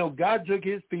 You know, God took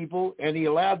his people and he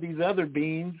allowed these other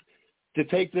beings to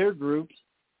take their groups.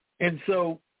 And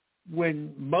so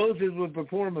when Moses would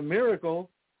perform a miracle,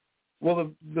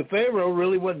 well, the Pharaoh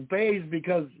really wasn't fazed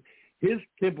because his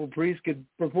temple priests could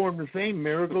perform the same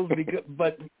miracles,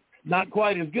 but not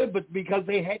quite as good. But because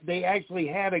they actually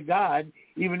had a God,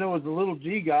 even though it was a little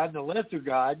G God and a lesser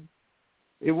God,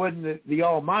 it wasn't the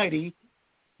Almighty.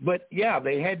 But yeah,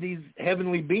 they had these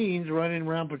heavenly beings running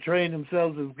around portraying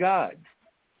themselves as gods.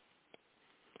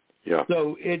 Yeah.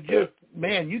 So it just,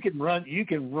 man, you can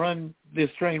run this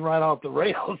train right off the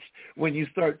rails when you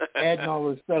start adding all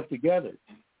this stuff together.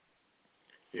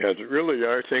 Yeah, really,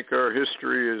 I think our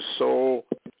history is so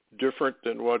different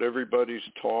than what everybody's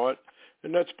taught,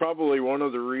 and that's probably one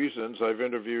of the reasons I've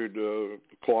interviewed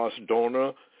Klaus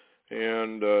Dona,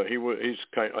 and he's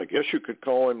kind. I guess you could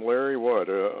call him Larry. What?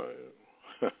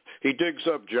 He digs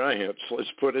up giants.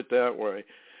 Let's put it that way.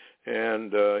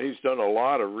 And he's done a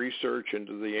lot of research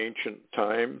into the ancient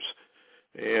times,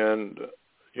 and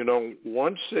you know,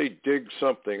 once they dig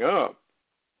something up,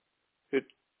 it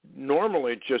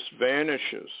normally just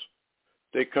vanishes.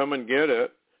 They come and get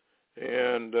it,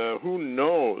 and who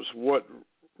knows what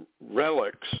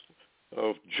relics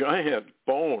of giant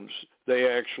bones they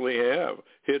actually have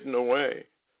hidden away,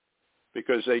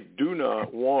 because they do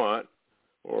not want,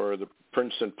 or the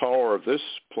prince and power of this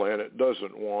planet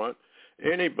doesn't want,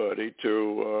 anybody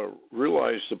to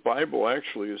realize the Bible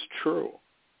actually is true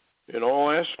in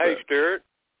all aspects. Hey, Stuart.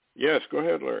 Yes, go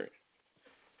ahead, Larry.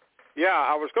 Yeah,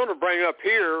 I was going to bring up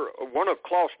here one of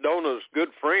Klaus Dona's good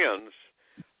friends,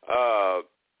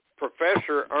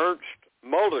 Professor Ernst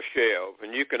Muldashev,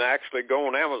 and you can actually go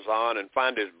on Amazon and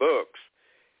find his books.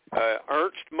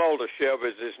 Ernst Muldashev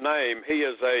is his name. He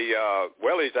is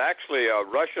he's actually a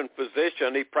Russian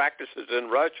physician. He practices in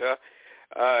Russia.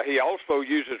 He also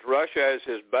uses Russia as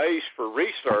his base for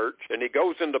research, and he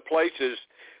goes into places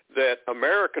that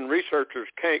American researchers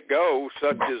can't go,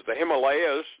 such as the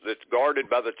Himalayas that's guarded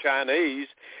by the Chinese.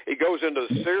 He goes into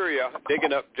Syria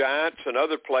digging up giants and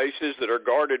other places that are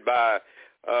guarded by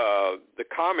the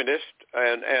communists.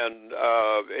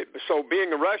 So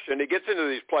being a Russian, he gets into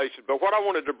these places. But what I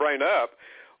wanted to bring up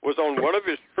was on one of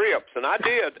his trips, and I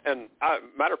did, and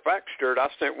matter of fact, Stuart, I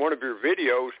sent one of your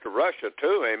videos to Russia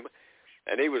to him,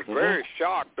 and he was very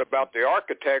shocked about the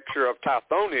architecture of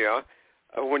Tithonia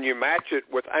when you match it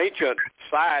with ancient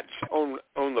sites on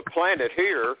the planet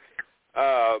here.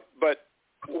 But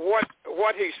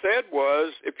what he said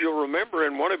was, if you'll remember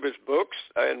in one of his books,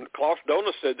 and Klaus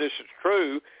Dona said this is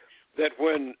true, that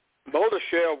when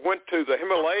Mordechai went to the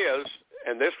Himalayas,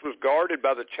 and this was guarded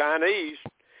by the Chinese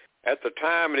at the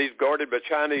time, and he's guarded by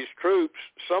Chinese troops,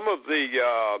 some of the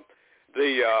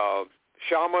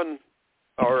shaman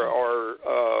or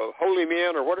holy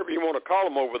men or whatever you want to call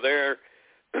them over there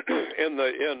in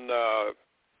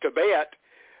Tibet,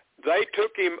 they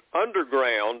took him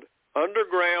underground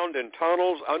in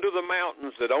tunnels under the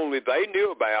mountains that only they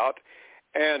knew about,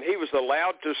 and he was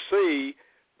allowed to see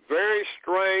very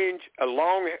strange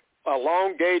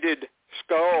elongated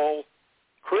skull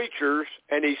creatures,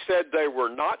 and he said they were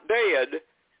not dead,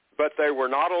 but they were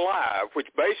not alive, which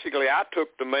basically I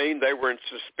took to mean they were in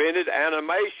suspended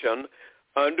animation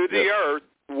under the earth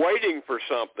waiting for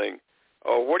something.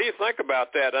 What do you think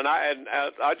about that? And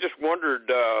I just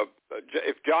wondered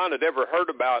if John had ever heard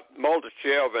about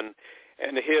Mordechai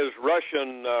and his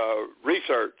Russian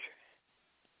research.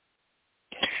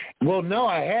 Well, no,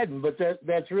 I hadn't, but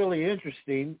that's really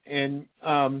interesting. And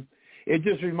it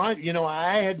just reminds,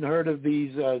 I hadn't heard of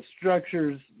these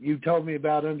structures you told me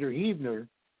about under Heavener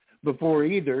before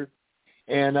either.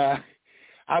 And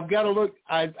I've got to look.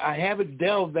 I haven't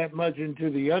delved that much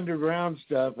into the underground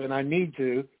stuff, and I need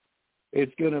to.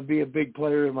 It's going to be a big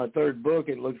player in my third book,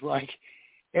 it looks like.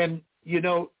 And,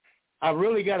 I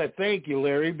really got to thank you,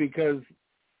 Larry, because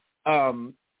I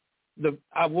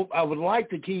would like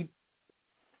to keep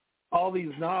all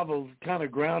these novels kind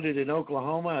of grounded in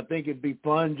Oklahoma. I think it'd be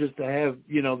fun just to have,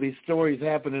 these stories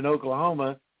happen in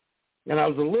Oklahoma. And I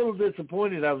was a little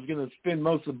disappointed I was going to spend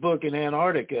most of the book in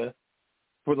Antarctica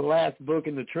for the last book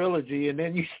in the trilogy. And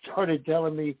then you started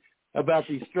telling me about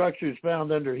these structures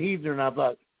found under Heavener, and I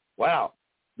thought, wow,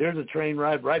 there's a train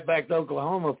ride right back to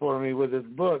Oklahoma for me with this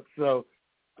book. So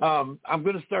I'm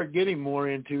going to start getting more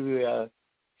into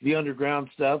the underground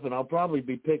stuff, and I'll probably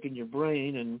be picking your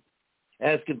brain and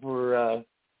asking for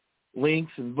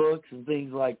links and books and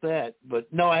things like that.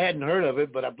 But no, I hadn't heard of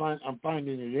it, but I'm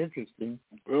finding it interesting.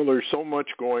 Well, there's so much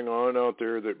going on out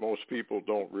there that most people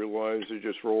don't realize. They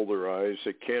just roll their eyes.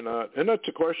 They cannot. And that's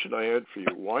a question I had for you.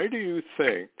 Why do you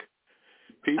think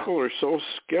people are so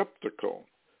skeptical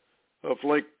of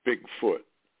like Bigfoot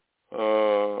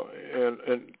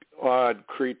and odd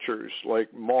creatures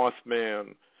like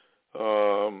Mothman,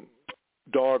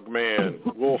 Dogman,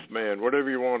 Wolfman,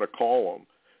 whatever you want to call them?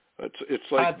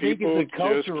 It's like I think people it's a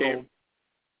cultural, just can't.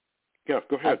 Yeah,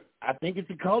 go ahead. I think it's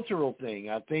a cultural thing.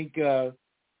 I think the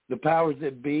powers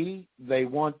that be, they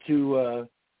want to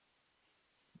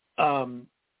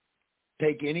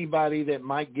take anybody that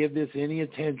might give this any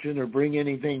attention or bring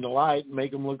anything to light and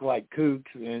make them look like kooks.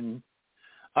 And,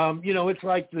 it's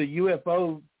like the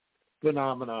UFO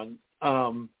phenomenon.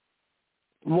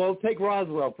 Well, take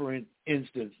Roswell, for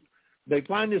instance. They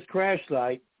find this crash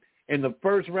site, and the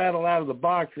first rattle out of the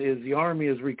box is the Army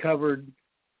has recovered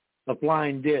a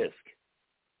flying disc.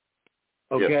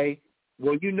 Okay? Yes.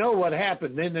 Well, you know what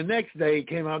happened. Then the next day it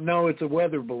came out, no, it's a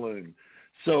weather balloon.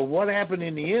 So what happened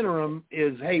in the interim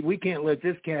is, hey, we can't let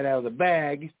this cat out of the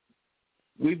bag.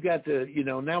 We've got to,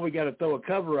 now we got to throw a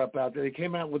cover-up out there. They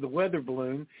came out with a weather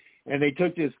balloon, and they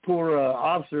took this poor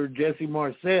officer, Jesse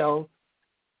Marcel,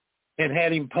 and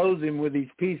had him pose him with these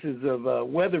pieces of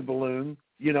weather balloon,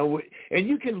 and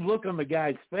you can look on the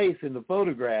guy's face in the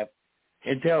photograph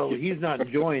and tell he's not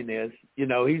enjoying this.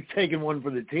 He's taking one for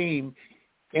the team.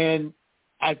 And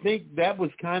I think that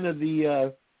was kind of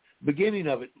the beginning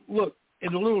of it. Look,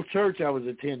 in the little church I was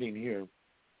attending here,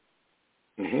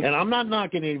 and I'm not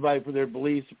knocking anybody for their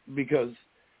beliefs, because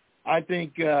I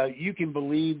think you can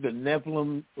believe the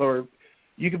Nephilim, or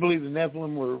you can believe the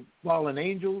Nephilim were fallen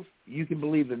angels. You can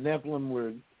believe the Nephilim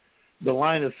were the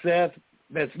line of Seth.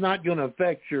 That's not going to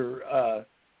affect your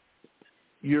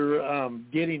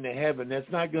getting to heaven. That's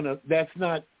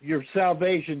not your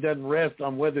salvation doesn't rest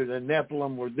on whether the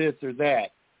Nephilim were this or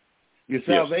that. Your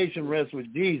salvation rests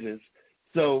with Jesus.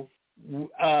 So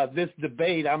this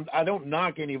debate, I don't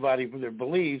knock anybody for their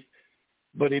beliefs,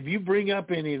 but if you bring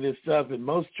up any of this stuff in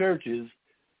most churches,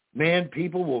 man,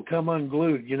 people will come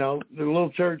unglued. The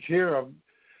little church here I've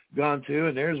gone to,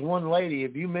 and there's one lady,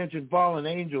 if you mention fallen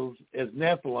angels as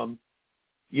Nephilim,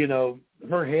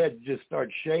 her head just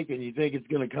starts shaking. You think it's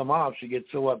going to come off. She gets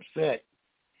so upset.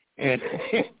 And,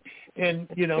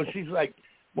 she's like,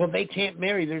 well, they can't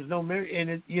marry. There's no marriage.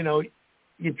 And,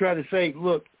 you try to say,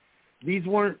 look, these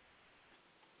weren't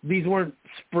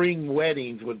spring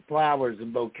weddings with flowers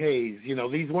and bouquets.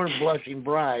 These weren't blushing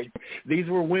brides. These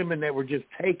were women that were just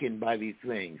taken by these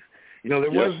things.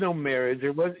 There was no marriage.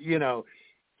 There was,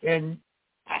 and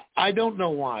I don't know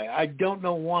why. I don't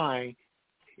know why.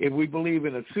 if we believe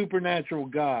in a supernatural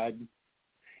God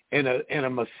and a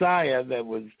Messiah that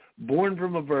was born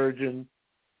from a virgin,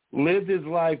 lived his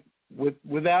life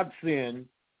without sin,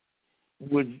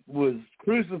 was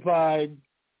crucified,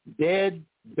 dead,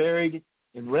 buried,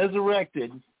 and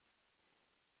resurrected,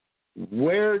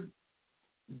 where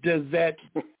does that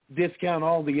discount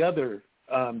all the other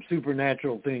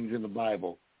supernatural things in the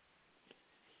Bible?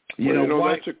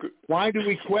 Why do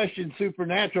we question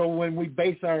supernatural when we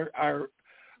base our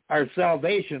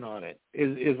salvation on it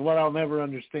is what I'll never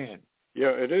understand. Yeah,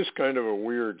 it is kind of a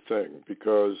weird thing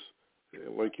because,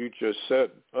 like you just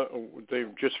said, they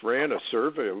just ran a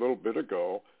survey a little bit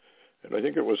ago, and I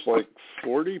think it was like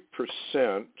 40%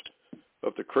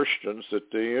 of the Christians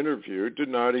that they interviewed did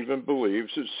not even believe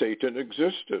that Satan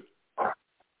existed.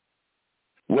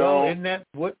 Well, isn't that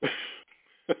what...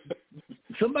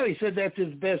 Somebody said that's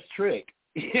his best trick,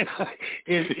 is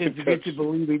to get you to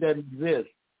believe he doesn't exist.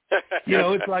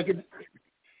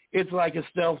 It's like a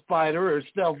stealth fighter or a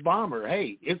stealth bomber.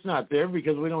 Hey, it's not there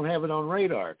because we don't have it on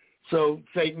radar. So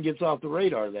Satan gets off the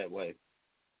radar that way.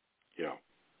 Yeah.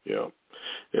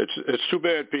 It's too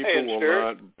bad people will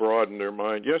not broaden their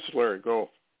mind. Yes, Larry, go.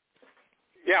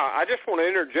 Yeah, I just want to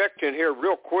interject in here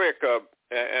real quick,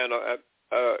 and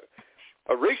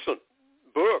a recent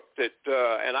book that,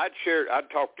 and I'd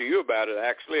talked to you about it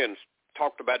actually, and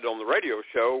talked about it on the radio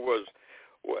show.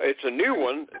 It's a new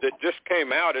one that just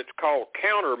came out. It's called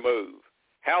Counter Move: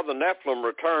 How the Nephilim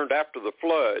Returned After the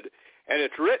Flood, and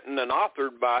it's written and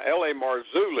authored by L.A.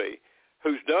 Marzulli,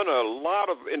 who's done a lot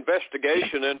of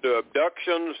investigation into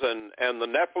abductions and the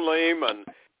Nephilim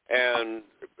and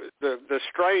the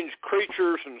strange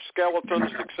creatures and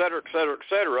skeletons, et cetera, et cetera, et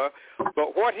cetera.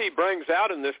 But what he brings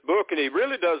out in this book, and he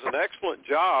really does an excellent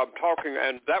job talking,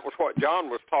 and that was what John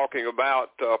was talking about,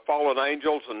 fallen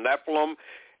angels and Nephilim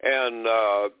and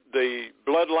the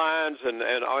bloodlines and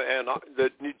the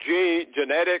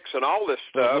genetics and all this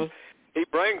stuff. Mm-hmm. He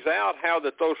brings out how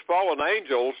that those fallen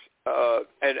angels,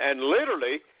 and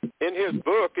literally in his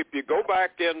book, if you go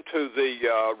back into the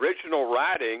original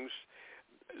writings,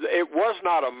 it was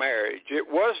not a marriage. It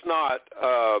was not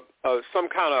some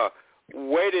kind of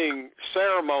wedding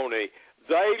ceremony.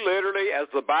 They literally, as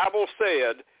the Bible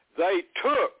said, they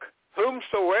took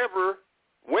whomsoever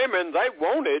women they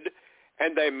wanted,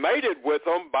 and they mated with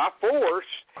them by force.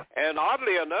 And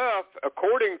oddly enough,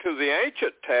 according to the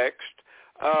ancient text,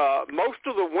 most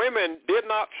of the women did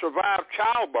not survive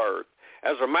childbirth.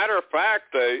 As a matter of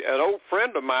fact, an old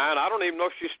friend of mine, I don't even know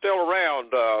if she's still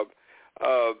around,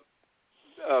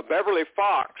 Beverly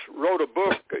Fox, wrote a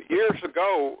book years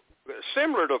ago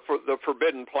similar to The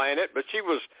Forbidden Planet, but she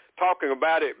was talking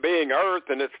about it being Earth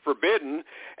and it's forbidden.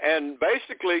 And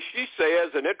basically she says,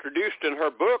 and introduced in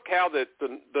her book, how that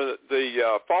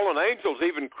the fallen angels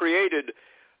even created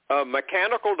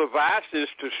mechanical devices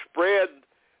to spread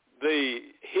the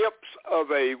hips of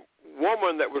a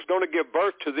woman that was going to give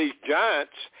birth to these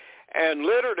giants, and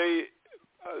literally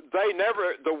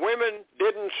the women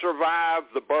didn't survive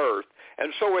the birth.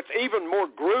 And so it's even more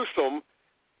gruesome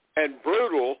and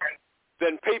brutal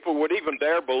than people would even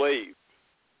dare believe.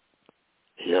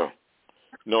 Yeah.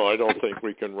 No, I don't think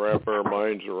we can wrap our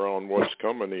minds around what's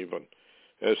coming even.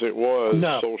 As it was,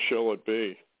 so shall it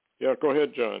be. Yeah, go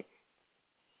ahead, John.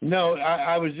 No,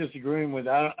 I was just agreeing with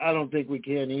that. I don't think we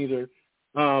can either.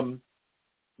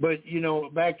 But,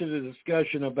 back to the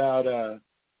discussion about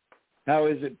how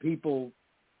is it people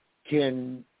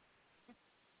can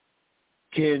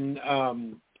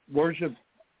worship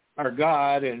our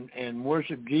God and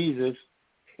worship Jesus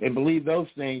and believe those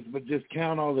things, but just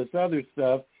count all this other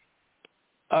stuff.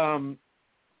 And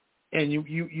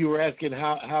you were asking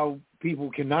how people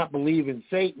cannot believe in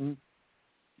Satan.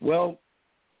 Well,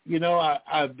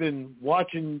 I've been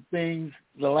watching things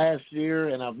the last year,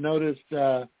 and I've noticed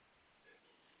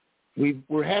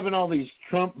we're having all these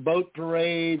Trump boat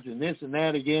parades and this and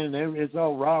that again, and it's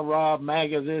all rah-rah,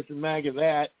 MAGA this and MAGA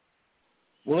that.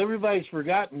 Well, everybody's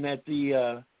forgotten that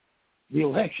the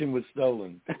election was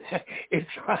stolen. It's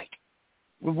like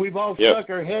we've all stuck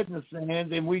our head in the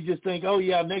sand, and we just think, oh,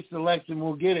 yeah, next election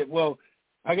we'll get it. Well,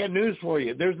 I got news for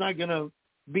you. There's not going to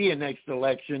be a next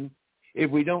election if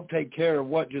we don't take care of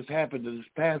what just happened to this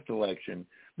past election.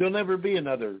 There'll never be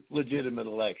another legitimate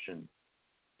election.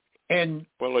 And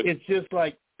it's just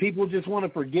like people just want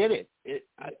to forget it.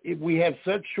 We have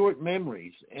such short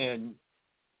memories, and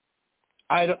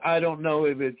I don't know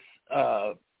if it's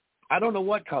I don't know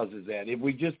what causes that. If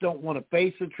we just don't want to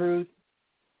face the truth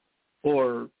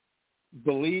or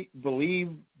believe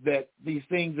that these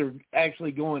things are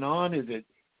actually going on, is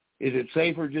it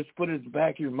safer just to put it at the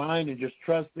back of your mind and just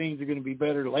trust things are going to be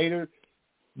better later?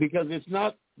 Because it's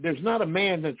not there's not a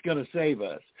man that's going to save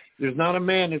us. There's not a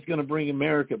man that's going to bring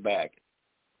America back.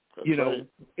 That's you know, right.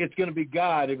 It's going to be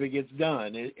God if it gets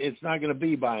done. It's not going to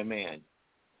be by man.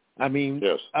 I mean,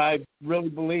 Yes. I really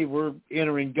believe we're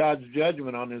entering God's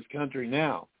judgment on this country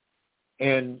now.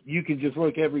 And you can just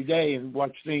look every day and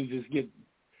watch things just get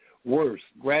worse,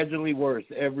 gradually worse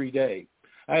every day.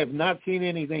 I have not seen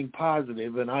anything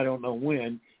positive, and I don't know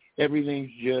when.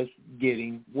 Everything's just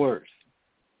getting worse.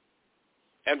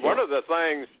 And one of the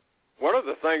things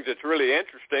that's really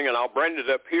interesting, and I'll bring it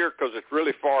up here because it's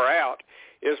really far out,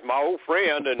 is my old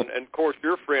friend and of course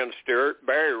your friend Stuart,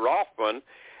 Barry Rothman,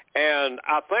 and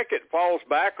I think it falls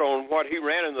back on what he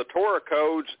ran in the Torah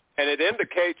codes, and it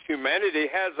indicates humanity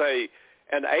has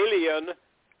an alien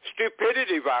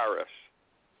stupidity virus.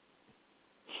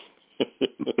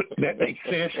 That makes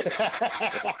sense.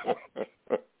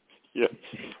 Yeah.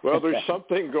 Well, there's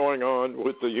something going on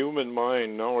with the human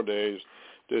mind nowadays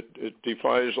that it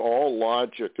defies all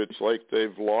logic. It's like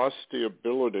they've lost the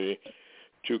ability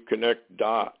to connect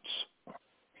dots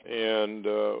and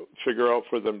figure out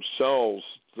for themselves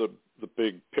the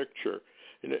big picture.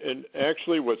 And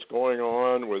actually what's going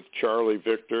on with Charlie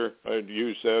Victor, I'd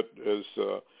use that as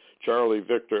Charlie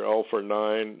Victor Alpha 9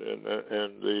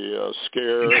 and the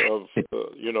scare of,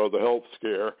 the health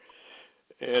scare.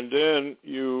 And then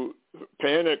you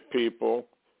panic people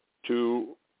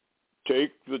to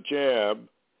take the jab,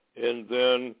 and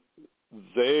then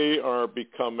they are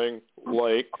becoming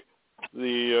like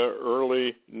the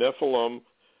early Nephilim.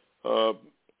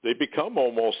 They become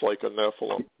almost like a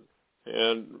Nephilim.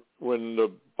 And when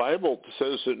the Bible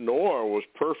says that Noah was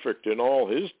perfect in all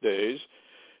his days,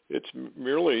 it's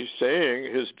merely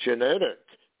saying his genetic.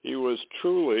 He was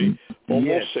truly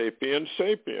Homo sapien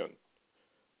sapien,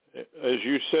 as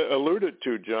you alluded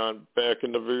to, John, back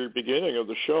in the very beginning of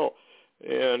the show.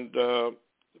 And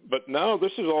but now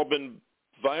this has all been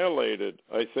violated,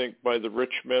 I think, by the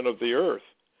rich men of the earth.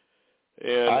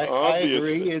 And I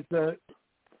agree.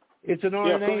 It's an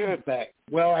RNA effect.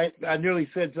 Well, I nearly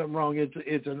said something wrong.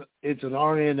 It's an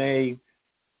RNA.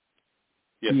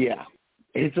 Yes. Yeah,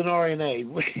 it's an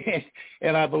RNA,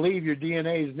 and I believe your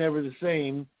DNA is never the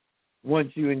same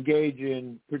once you engage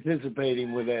in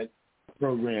participating with that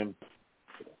program.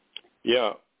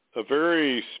 Yeah, a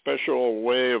very special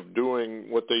way of doing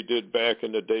what they did back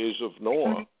in the days of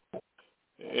Noah.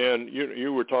 And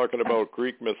you were talking about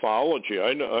Greek mythology.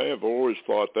 I have always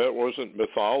thought that wasn't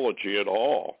mythology at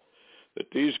all, that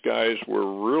these guys were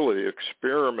really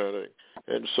experimenting.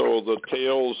 And so the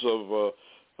tales of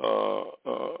a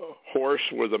horse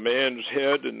with a man's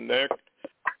head and neck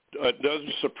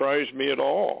doesn't surprise me at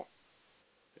all.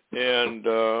 And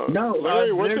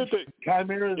Larry, what did they?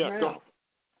 Chimeras now.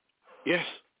 Yes,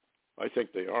 I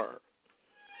think they are.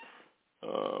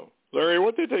 Larry,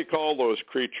 what did they call those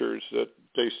creatures that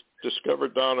they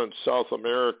discovered down in South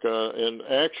America? And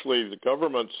actually, the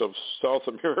governments of South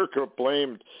America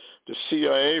blamed the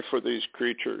CIA for these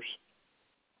creatures.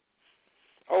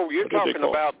 Oh, you're talking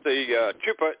about the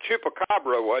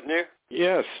chupacabra, wasn't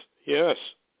you? Yes.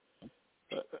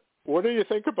 What do you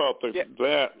think about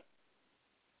that,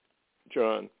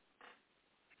 John?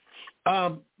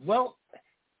 Well,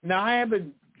 now I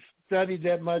haven't studied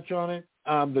that much on it.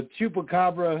 The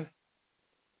chupacabra,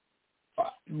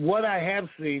 what I have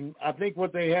seen, I think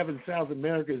what they have in South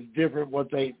America is different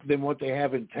than what they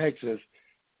have in Texas.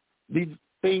 These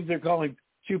things they're calling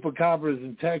chupacabras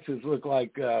in Texas look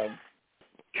like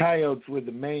coyotes with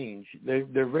the mange.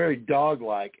 They're very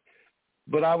dog-like.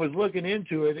 But I was looking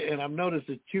into it, and I've noticed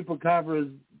that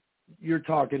chupacabras you're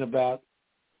talking about,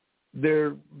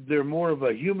 they're more of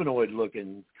a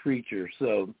humanoid-looking creature.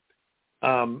 So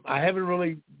I haven't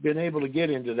really been able to get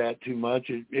into that too much.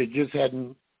 It just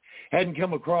hadn't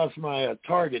come across my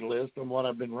target list on what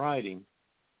I've been writing.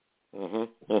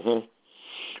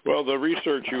 Well, the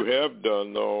research you have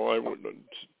done, though,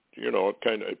 it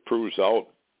kind of proves out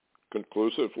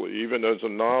conclusively. Even as a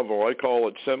novel, I call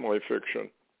it semi-fiction.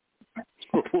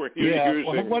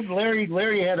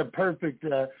 Larry had a perfect.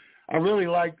 I really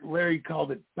liked. Larry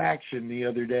called it faction the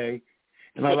other day,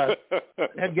 and I thought,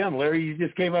 "Dadgum, Larry, you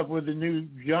just came up with a new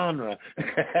genre."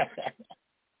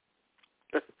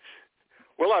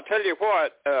 Well, I'll tell you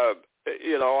what.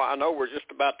 I know we're just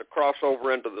about to cross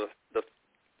over into the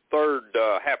third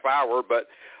half hour, but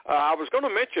I was going to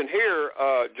mention here,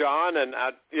 John, and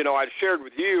I'd shared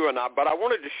with you, but I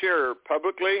wanted to share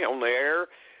publicly on the air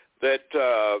that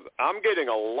I'm getting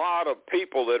a lot of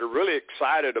people that are really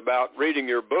excited about reading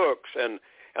your books, and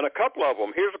a couple of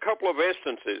them. Here's a couple of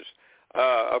instances.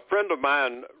 A friend of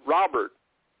mine, Robert,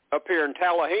 up here in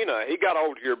Tallahena, he got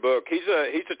hold of your book. He's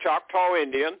a Choctaw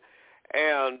Indian,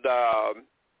 and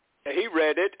he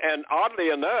read it, and oddly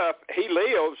enough, he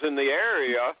lives in the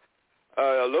area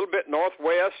a little bit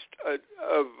northwest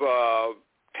of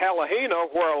Tallahena,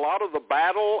 where a lot of the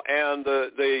battle and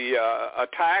the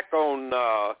attack on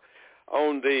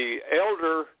the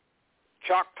elder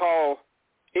Choctaw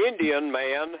Indian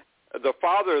man, the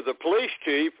father of the police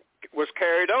chief, was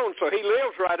carried on. So he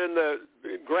lives right in the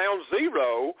ground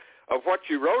zero of what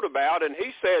you wrote about, and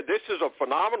he said this is a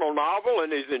phenomenal novel,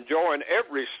 and he's enjoying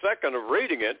every second of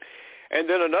reading it. And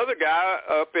then another guy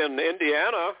up in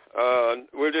Indiana,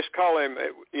 we'll just call him,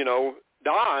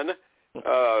 Don.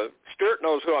 Stuart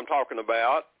knows who I'm talking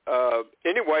about.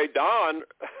 Anyway, Don,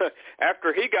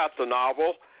 after he got the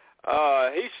novel,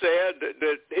 he said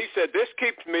this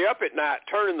keeps me up at night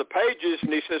turning the pages,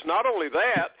 and he says not only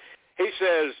that, he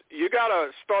says you got to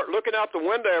start looking out the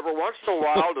window every once in a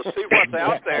while to see what's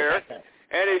out there.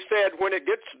 And he said when it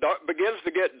begins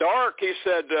to get dark, he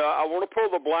said I want to pull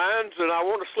the blinds and I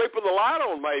want to sleep with the light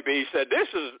on. Maybe he said this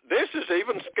is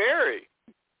even scary.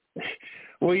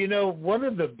 Well, one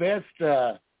of the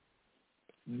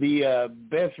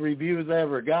best reviews I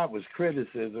ever got was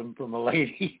criticism from a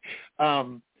lady.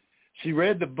 She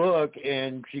read the book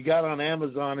and she got on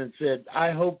Amazon and said, I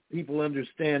hope people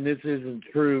understand this isn't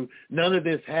true. None of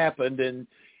this happened. And,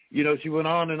 she went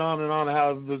on and on and on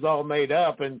how it was all made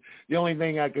up. And the only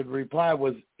thing I could reply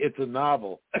was, it's a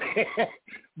novel.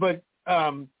 But,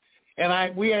 I've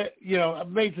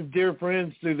made some dear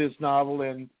friends through this novel,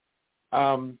 and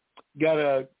got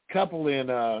a couple in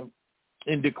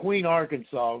DeQueen,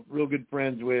 Arkansas, real good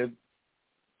friends with.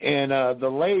 And the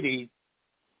lady,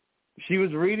 she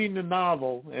was reading the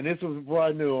novel, and this was before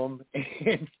I knew him,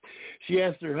 and she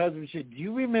asked her husband, she said, do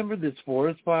you remember this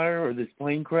forest fire or this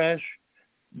plane crash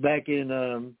back in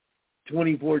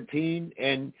 2014?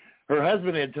 And her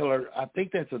husband had told her, I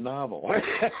think that's a novel.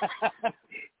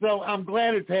 So I'm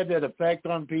glad it's had that effect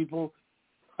on people.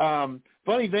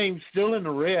 Funny thing, still in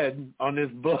the red on this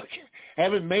book.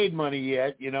 Haven't made money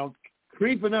yet,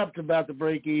 creeping up to about to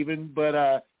break even,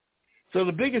 but so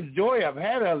the biggest joy I've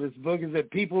had out of this book is that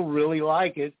people really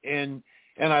like it, and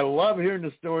I love hearing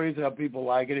the stories how people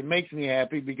like it. It makes me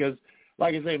happy because,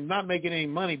 like I say, I'm not making any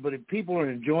money, but if people are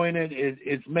enjoying it,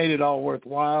 it's made it all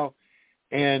worthwhile.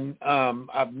 And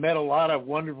I've met a lot of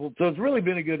wonderful, so it's really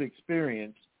been a good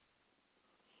experience.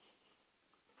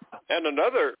 And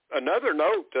another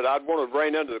note that I'd want to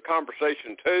bring into the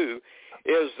conversation too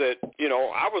is that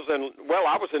I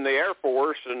was in the Air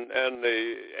Force,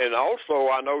 and also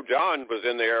I know John was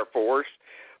in the Air Force,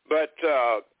 but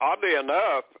oddly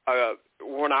enough,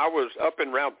 when I was up in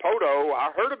around Poto,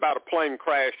 I heard about a plane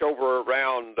crash over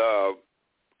around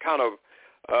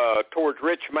towards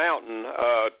Rich Mountain,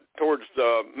 towards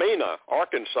Mena,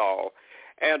 Arkansas,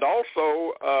 and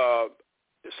also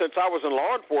since I was in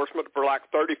law enforcement for like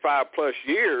 35 plus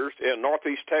years in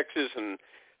Northeast Texas and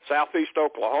Southeast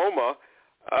Oklahoma,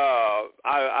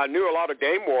 I knew a lot of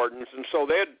game wardens, and so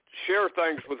they'd share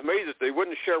things with me that they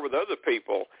wouldn't share with other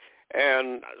people.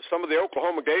 And some of the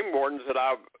Oklahoma game wardens that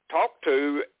I've talked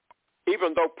to,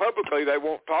 even though publicly they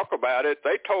won't talk about it,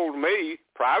 they told me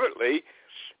privately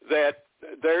that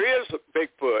there is a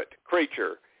Bigfoot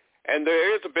creature. And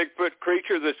there is a Bigfoot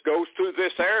creature that goes through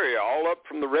this area, all up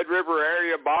from the Red River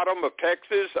area, bottom of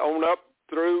Texas, on up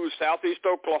through southeast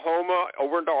Oklahoma,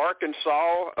 over into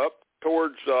Arkansas, up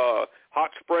towards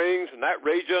Hot Springs and that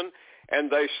region. And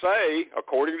they say,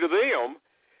 according to them,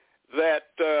 that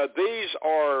these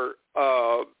are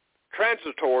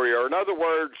transitory, or in other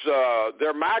words,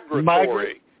 they're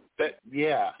migratory.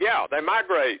 Yeah, they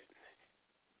migrate.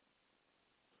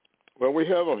 Well, we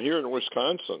have them here in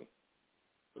Wisconsin.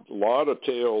 A lot of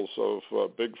tales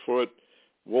of Bigfoot,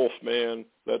 Wolfman,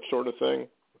 that sort of thing.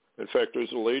 In fact,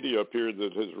 there's a lady up here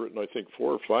that has written, I think,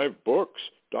 4 or 5 books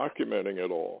documenting it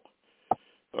all.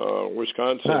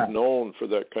 Wisconsin's known for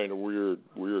that kind of weird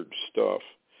stuff.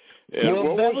 And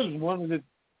that was one of the...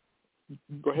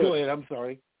 Go ahead. Go ahead, I'm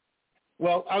sorry.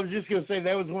 Well, I was just going to say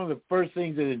that was one of the first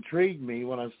things that intrigued me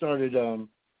when I started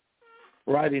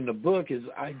writing the book, is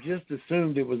I just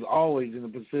assumed it was always in the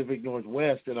Pacific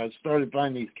Northwest, and I started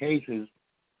finding these cases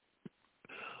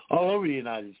all over the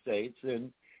United States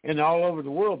and all over the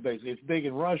world, basically. It's big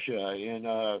in Russia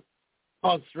and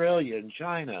Australia and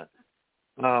China.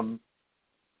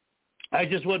 I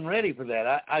just wasn't ready for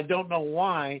that. I don't know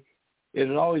why it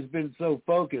had always been so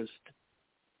focused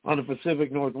on the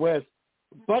Pacific Northwest.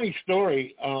 Funny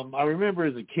story, I remember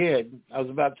as a kid, I was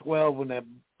about 12 when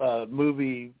that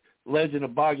movie Legend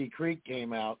of Boggy Creek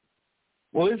came out.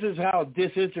 Well, this is how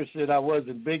disinterested I was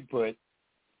in Bigfoot.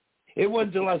 it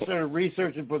wasn't until I started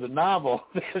researching for the novel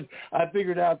that I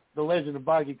figured out the legend of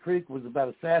Boggy Creek was about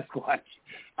a Sasquatch.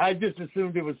 I just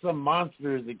assumed it was some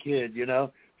monster as a kid, you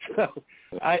know. So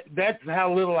that's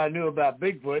how little I knew about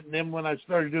Bigfoot. And then when I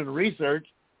started doing the research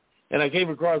and I came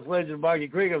across Legend of Boggy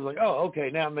Creek, I was like, oh, okay,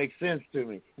 now it makes sense to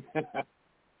me.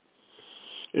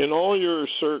 In all your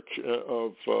search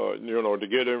of, to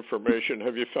get information,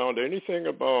 have you found anything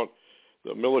about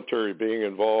the military being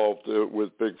involved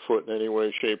with Bigfoot in any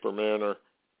way, shape, or manner?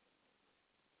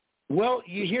 Well,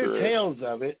 you hear tales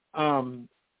of it.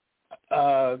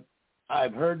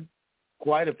 I've heard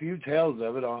quite a few tales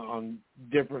of it on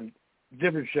different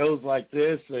shows like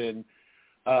this, and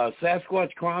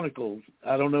Sasquatch Chronicles.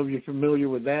 I don't know if you're familiar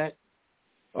with that.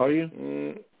 Are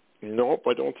you? Nope,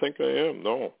 I don't think I am.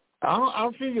 No.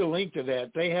 I'll send you a link to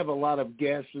that. They have a lot of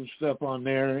guests and stuff on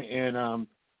there, and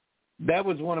that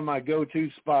was one of my go-to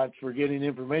spots for getting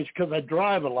information because I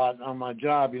drive a lot on my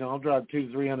job. You know, I'll drive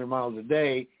 200-300 miles a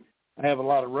day. I have a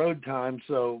lot of road time,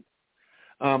 so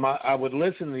I would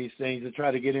listen to these things to try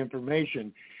to get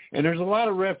information. And there's a lot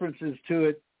of references to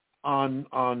it on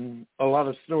a lot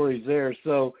of stories there.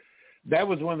 So that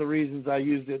was one of the reasons I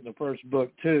used it in the first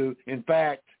book, too. In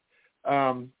fact,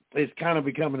 it's kind of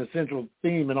become an essential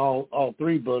theme in all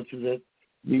three books is that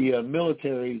the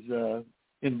military's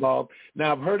involved.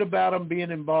 Now, I've heard about them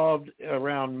being involved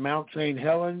around Mount St.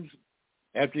 Helens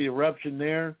after the eruption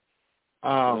there.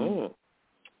 I'm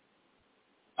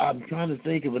trying to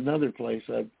think of another place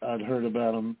I'd heard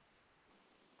about them.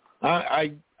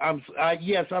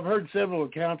 Yes, I've heard several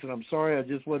accounts, and I'm sorry I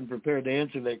just wasn't prepared to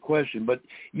answer that question. But,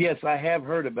 yes, I have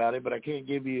heard about it, but I can't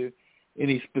give you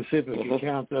any specific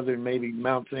accounts other than maybe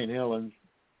Mount St. Helens.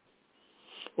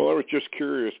 Well, I was just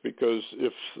curious because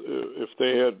if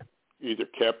they had either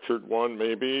captured one,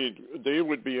 maybe they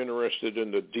would be interested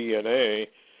in the DNA.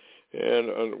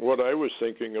 And what I was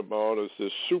thinking about is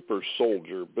this super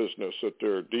soldier business that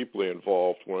they're deeply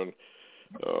involved with.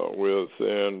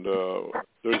 And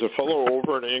there's a fellow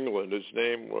over in England. His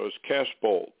name was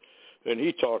Casbolt, and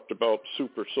he talked about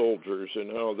super soldiers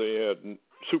and how they had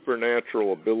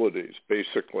supernatural abilities,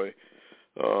 basically.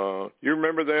 You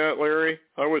remember that, Larry?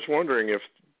 I was wondering if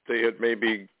they had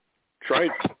maybe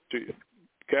tried to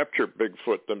capture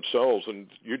Bigfoot themselves, and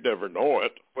you'd never know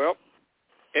it. Well,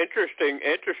 interesting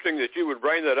that you would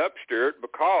bring that up, Stuart,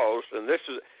 because, and this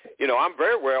is, I'm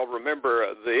very well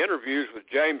remember the interviews with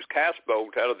James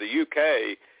Casbolt out of the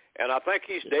UK, and I think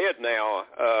he's dead now,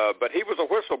 but he was a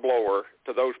whistleblower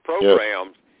to those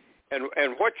programs. Yes.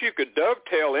 And what you could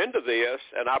dovetail into this,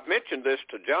 and I've mentioned this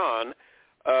to John,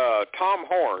 Tom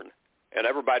Horn, and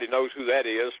everybody knows who that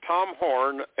is. Tom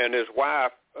Horn and his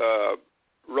wife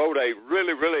wrote a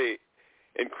really, really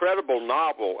incredible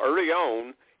novel early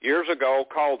on, years ago,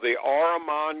 called The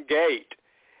Ahriman Gate.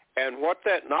 And what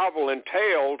that novel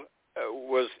entailed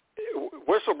was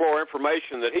whistleblower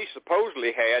information that he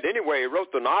supposedly had. Anyway, he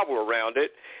wrote the novel around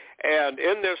it. And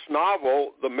in this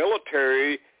novel, the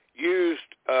military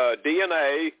used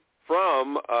DNA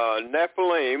from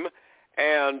Nephilim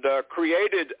and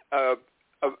created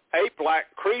ape-like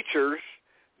creatures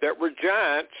that were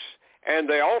giants, and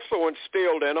they also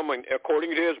instilled in them,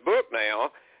 according to his book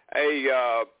now,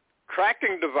 a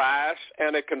tracking device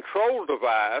and a control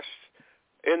device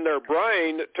in their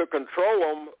brain to control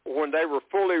them when they were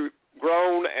fully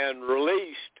grown and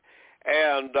released.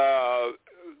 And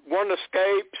one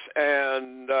escapes,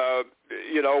 and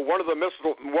one of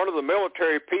the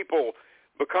military people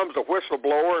becomes a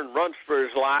whistleblower and runs for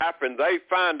his life, and they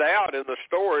find out in the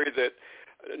story that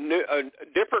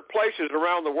different places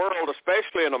around the world,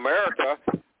 especially in America,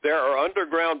 there are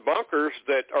underground bunkers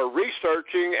that are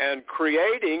researching and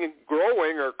creating,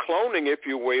 growing, or cloning, if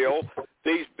you will,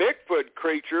 these Bigfoot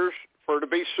creatures to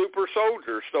be super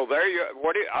soldiers. So there you.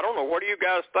 I don't know. What do you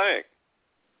guys think?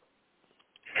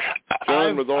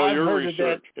 John, with all your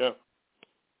research,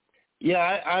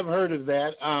 I've heard of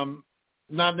that.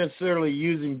 Not necessarily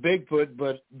using Bigfoot,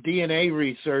 but DNA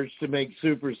research to make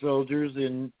super soldiers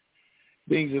and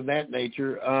things of that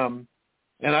nature.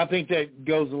 And I think that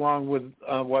goes along with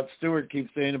what Stuart keeps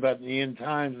saying about the end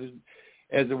times,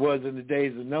 as it was in the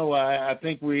days of Noah. I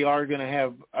think we are going to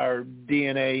have our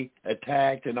DNA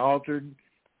attacked and altered,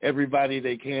 everybody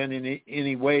they can in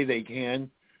any way they can.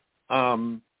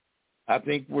 I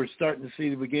think we're starting to see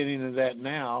the beginning of that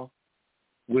now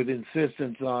with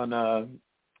insistence on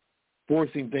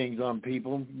forcing things on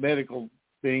people, medical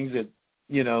things that,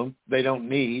 they don't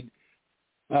need.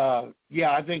 I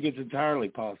think it's entirely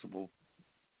possible.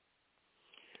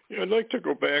 Yeah, I'd like to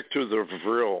go back to the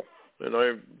Vril, and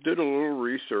I did a little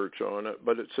research on it,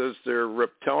 but it says they're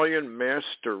reptilian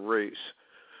master race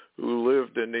who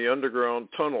lived in the underground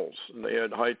tunnels, and they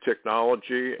had high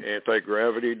technology,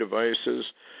 anti-gravity devices,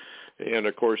 and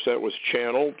of course that was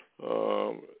channeled.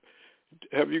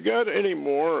 Have you got any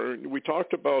more? We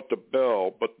talked about the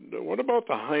Bell, but what about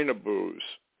the Haineboos,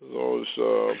 those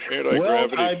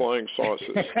anti-gravity flying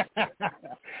saucers?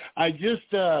 I just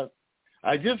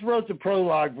wrote the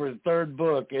prologue for the third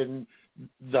book, and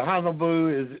the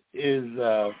Haineboo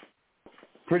is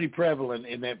pretty prevalent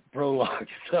in that prologue.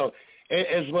 So,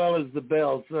 as well as the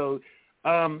Bell. So,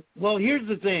 well, here's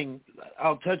the thing.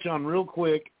 I'll touch on real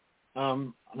quick. I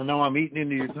know I'm eating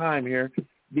into your time here.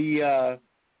 There's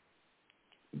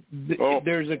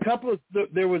a couple of.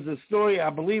 There was a story. I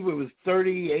believe it was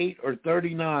 38 or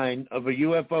 39 of a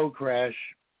UFO crash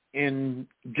in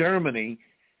Germany,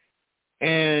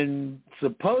 and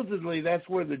supposedly that's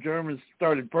where the Germans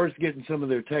started first getting some of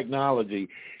their technology.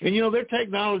 And their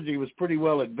technology was pretty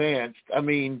well advanced. I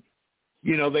mean,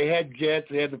 they had jets.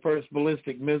 They had the first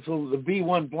ballistic missile. The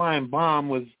B-1 flying bomb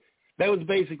was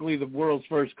basically the world's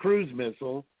first cruise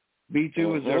missile.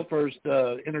 B-2 was their first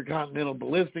intercontinental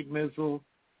ballistic missile.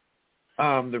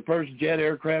 Their first jet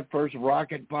aircraft, first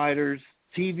rocket fighters,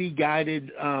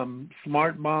 TV-guided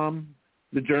smart bomb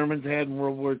the Germans had in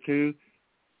World War II.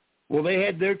 Well, they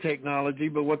had their technology,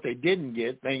 but what they didn't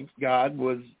get, thank God,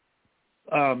 was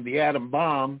the atom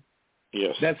bomb.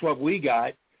 Yes. That's what we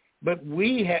got. But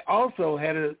we also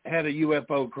had a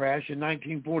UFO crash in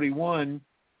 1941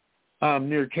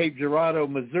 near Cape Girardeau,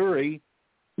 Missouri,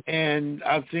 and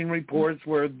I've seen reports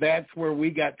where that's where we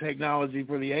got technology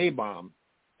for the A-bomb.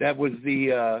 That was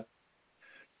the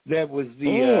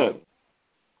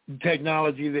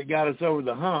technology that got us over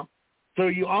the hump. So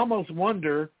you almost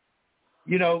wonder,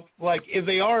 like if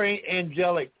they are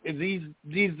angelic, if these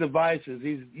devices,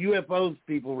 these UFOs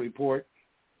people report,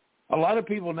 a lot of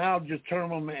people now just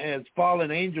term them as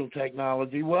fallen angel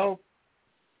technology. Well,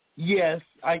 yes,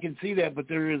 I can see that, but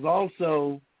there is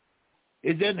also,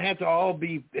 it doesn't have to all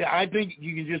be, I think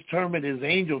you can just term it as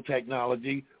angel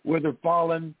technology, whether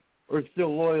fallen or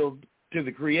still loyal to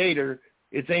the Creator,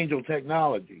 it's angel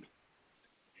technology.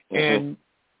 And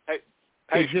it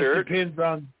just Stuart, depends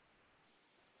on,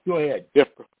 go ahead.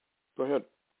 Yep, go ahead.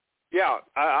 Yeah,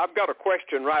 I've got a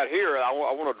question right here. I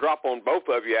want to drop on both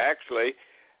of you, actually.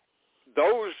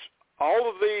 All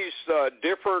of these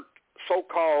different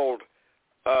so-called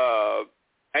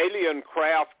alien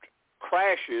craft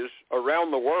crashes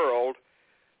around the world,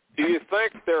 do you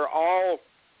think they're all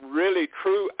really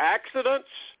true accidents,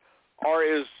 or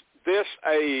is this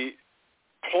a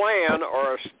plan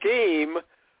or a scheme,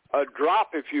 a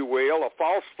drop, if you will, a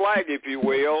false flag, if you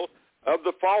will, of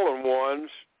the fallen ones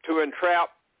to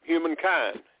entrap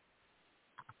humankind?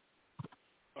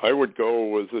 I would go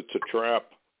with it's a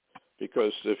trap,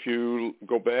 because if you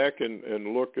go back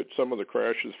and look at some of the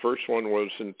crashes, first one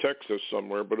was in Texas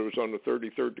somewhere, but it was on the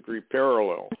 33rd degree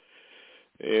parallel.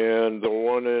 And the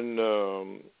one in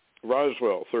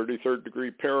Roswell, 33rd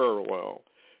degree parallel.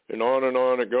 And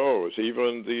on it goes.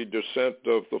 Even the descent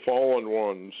of the fallen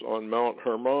ones on Mount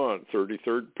Hermon,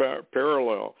 33rd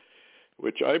parallel,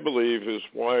 which I believe is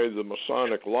why the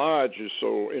Masonic Lodge is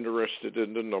so interested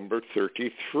in the number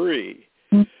 33.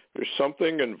 There's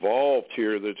something involved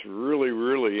here that's really,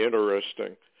 really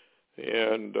interesting.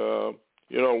 And,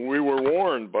 we were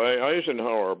warned by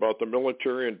Eisenhower about the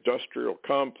military-industrial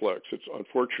complex. It's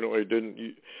unfortunately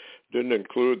didn't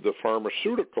include the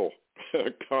pharmaceutical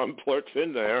complex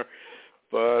in there,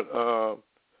 but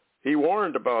he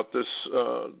warned about this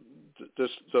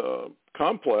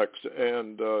complex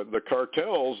and the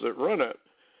cartels that run it.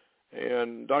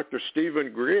 And Dr.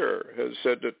 Stephen Greer has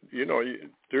said that,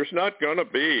 there's not going to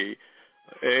be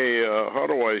a,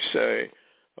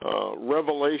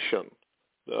 revelation.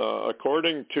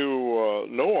 According to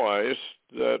No Eyes,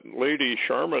 that lady,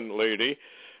 Sharman lady,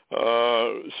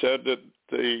 said that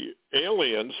the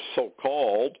aliens,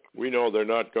 so-called, we know they're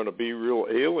not going to be real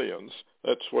aliens.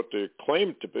 That's what they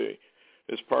claim to be,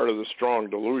 as part of the strong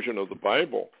delusion of the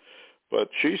Bible. But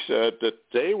she said that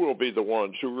they will be the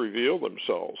ones who reveal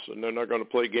themselves, and they're not going to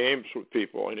play games with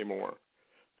people anymore.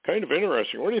 Kind of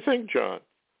interesting. What do you think, John?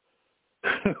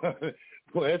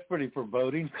 Well, that's pretty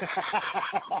foreboding.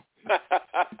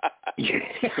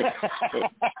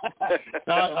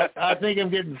 I think I'm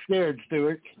getting scared,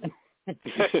 Stuart.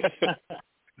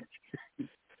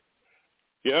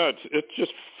 Yeah, it's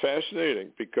just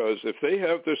fascinating, because if they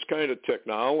have this kind of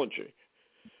technology,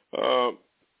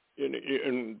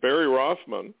 and Barry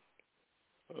Rothman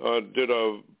did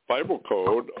a Bible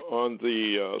code on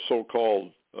the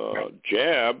so-called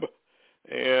jab,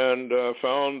 and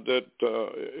found that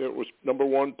it was, number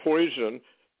one, poison,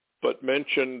 but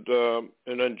mentioned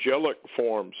an angelic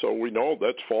form, so we know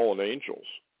that's fallen angels.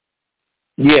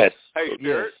 Yes. Hey,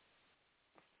 Stuart.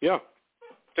 Yeah.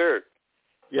 Stuart.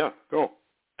 Yeah, go.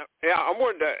 Yeah, I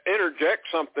wanted to interject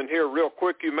something here real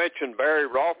quick. You mentioned Barry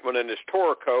Rothman and his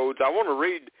Torah codes. I want to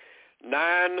read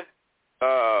 9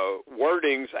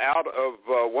 wordings out of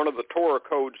one of the Torah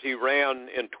codes he ran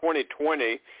in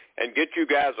 2020 and get you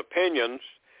guys' opinions.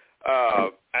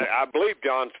 I believe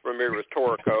John's familiar with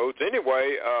Torah codes.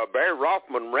 Anyway, Barry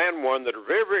Rothman ran one that are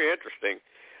very, very interesting.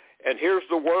 And here's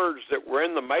the words that were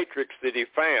in the matrix that he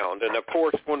found. And, of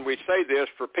course, when we say this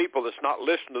for people that's not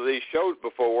listened to these shows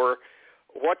before,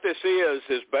 what this is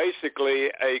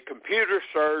basically a computer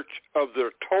search of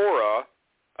the Torah,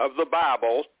 of the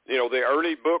Bible, you know, the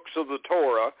early books of the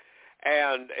Torah,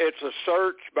 and it's a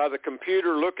search by the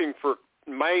computer looking for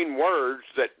main words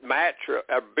that match or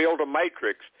build a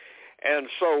matrix. And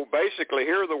so basically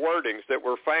here are the wordings that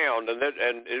were found,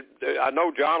 I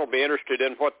know John will be interested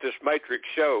in what this matrix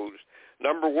shows.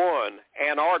 Number 1,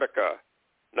 Antarctica.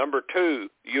 Number 2,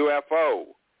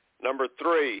 UFO. Number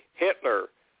 3, Hitler.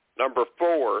 Number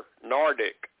 4,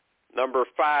 Nordic. Number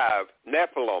 5,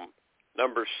 Nephilim.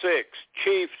 Number 6,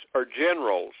 chiefs or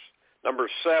generals. Number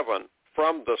 7,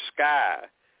 from the sky.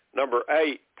 Number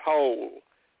 8, pole.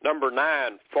 Number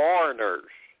 9, foreigners.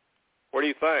 What do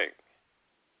you think?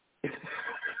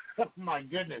 Oh, my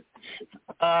goodness.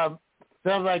 Sounds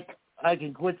like I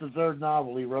can quit the third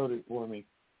novel. He wrote it for me.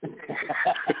 You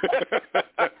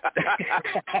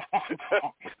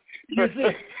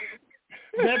see,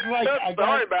 that's like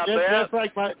that's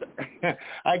like my.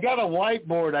 I got a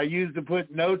whiteboard I use to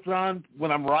put notes on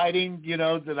when I'm writing. You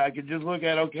know, that I could just look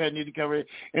at. Okay, I need to cover it,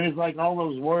 and it's like all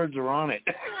those words are on it.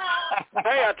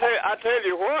 Hey, I tell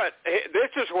you what. This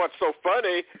is what's so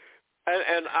funny.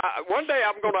 And one day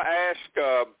I'm going to ask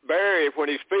Barry, when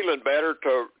he's feeling better,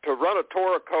 to run a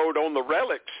Torah code on the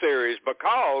Relic series,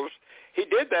 because he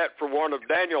did that for one of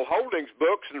Daniel Holding's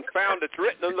books and found it's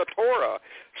written in the Torah.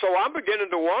 So I'm beginning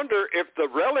to wonder if the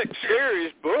Relic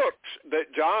series books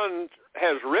that John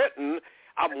has written,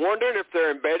 I'm wondering if they're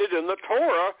embedded in the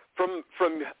Torah from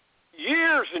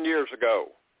years and years ago.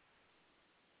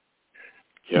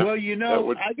 Yeah, well, you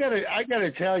know, I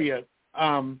gotta tell you,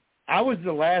 I was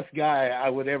the last guy I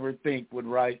would ever think would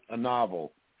write a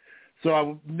novel. So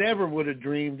I never would have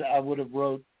dreamed I would have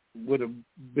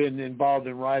been involved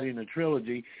in writing a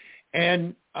trilogy.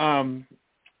 And I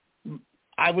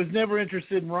was never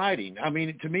interested in writing. I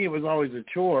mean, to me, it was always a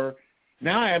chore.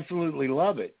 Now I absolutely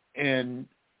love it. And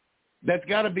that's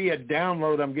got to be a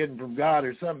download I'm getting from God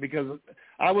or something, because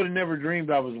I would have never dreamed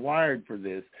I was wired for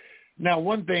this. Now,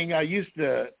 one thing I used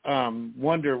to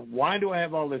wonder, why do I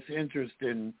have all this interest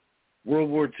in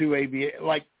World War II aviation?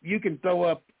 Like, you can throw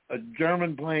up a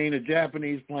German plane, a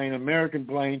Japanese plane, American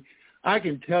plane. I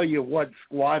can tell you what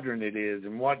squadron it is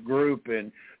and what group,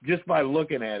 and just by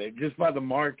looking at it, just by the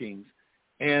markings.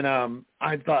 And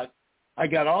I thought, I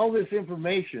got all this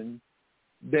information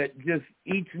that just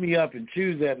eats me up and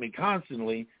chews at me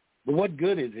constantly, but what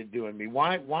good is it doing me?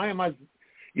 Why am I,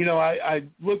 you know, I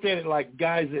looked at it like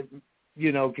guys that,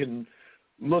 you know, can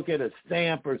look at a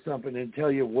stamp or something and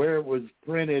tell you where it was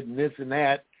printed and this and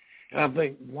that. And I'm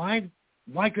thinking,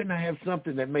 why couldn't I have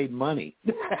something that made money?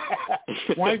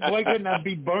 why couldn't I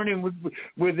be burning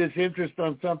with this interest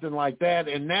on something like that?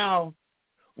 And now,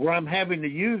 where I'm having to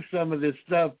use some of this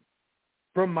stuff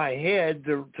from my head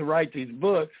to write these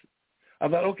books, I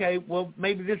thought, okay, well,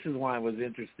 maybe this is why I was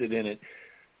interested in it.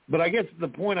 But I guess the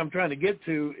point I'm trying to get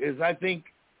to is I think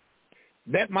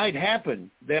that might happen.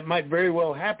 That might very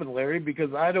well happen, Larry,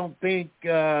 because I don't think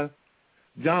John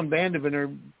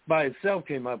Vandevener by himself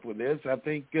came up with this. I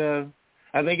think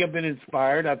I've been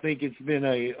inspired. I think it's been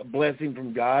a blessing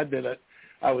from God that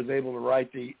I was able to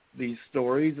write these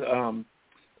stories.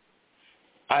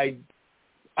 I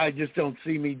just don't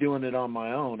see me doing it on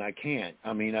my own. I can't.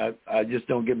 I mean, I just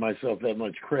don't give myself that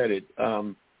much credit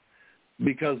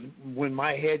because when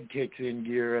my head kicks in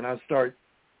gear and I start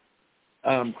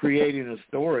creating a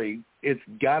story, it's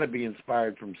got to be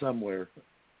inspired from somewhere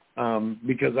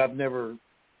because I've never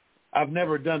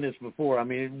done this before. I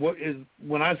mean,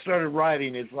 when I started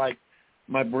writing, it's like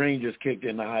my brain just kicked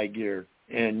into high gear,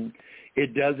 and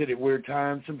it does it at weird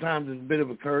times. Sometimes it's a bit of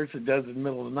a curse. It does it in the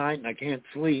middle of the night, and I can't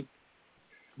sleep.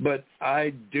 But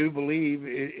I do believe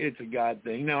it's a God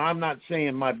thing. Now, I'm not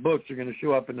saying my books are going to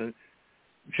show up and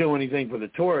show anything for the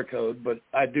Torah code, but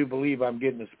I do believe I'm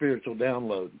getting a spiritual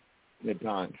download at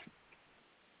times.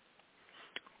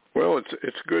 Well,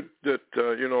 it's good that,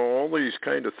 you know, all these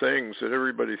kind of things that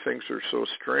everybody thinks are so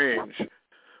strange,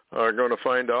 are going to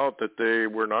find out that they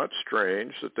were not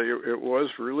strange, that it was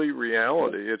really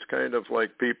reality. It's kind of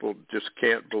like people just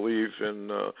can't believe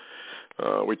in,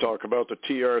 we talk about the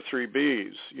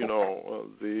TR-3Bs,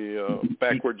 the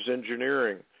backwards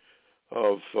engineering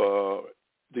of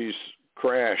these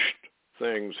crashed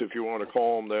things, if you want to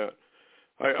call them that.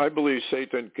 I believe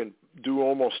Satan can do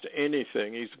almost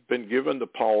anything. He's been given the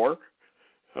power.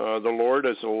 The Lord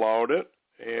has allowed it,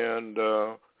 and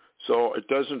so it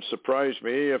doesn't surprise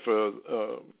me if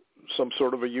some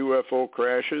sort of a UFO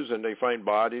crashes and they find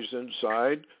bodies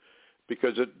inside,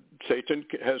 because Satan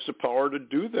has the power to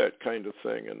do that kind of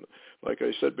thing. And like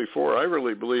I said before, I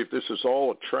really believe this is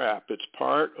all a trap. It's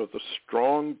part of the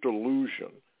strong delusion,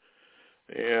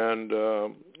 and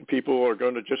people are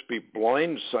going to just be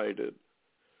blindsided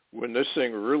when this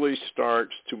thing really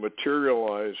starts to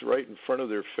materialize right in front of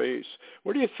their face.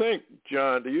 What do you think,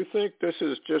 John? Do you think this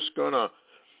is just going to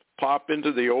pop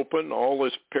into the open, all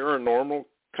this paranormal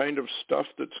kind of stuff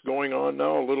that's going on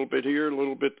now, a little bit here, a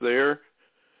little bit there?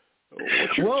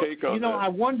 What's your take on that?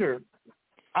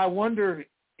 I wonder,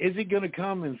 is it going to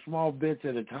come in small bits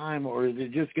at a time, or is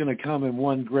it just going to come in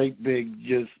one great big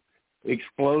just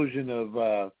explosion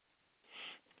of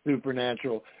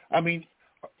supernatural? I mean,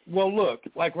 well, look,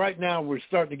 like right now we're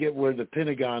starting to get where the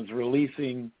Pentagon's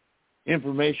releasing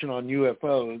information on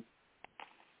UFOs,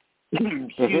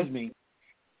 excuse me,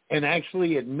 and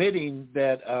actually admitting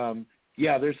that,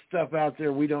 there's stuff out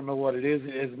there, we don't know what it is.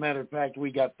 As a matter of fact,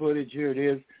 we got footage, here it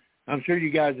is. I'm sure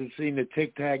you guys have seen the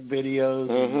Tic Tac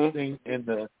videos and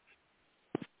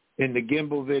the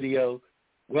gimbal video.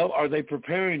 Well, are they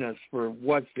preparing us for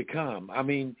what's to come? I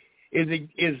mean,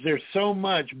 is there so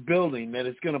much building that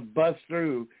it's going to bust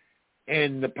through,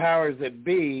 and the powers that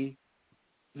be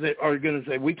that are going to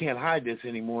say, we can't hide this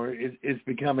anymore? It's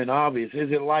becoming obvious.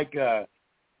 Is it like a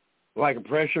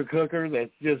pressure cooker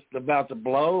that's just about to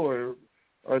blow, or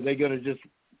are they going to just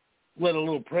let a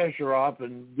little pressure off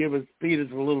and feed us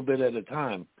a little bit at a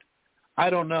time? I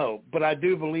don't know, but I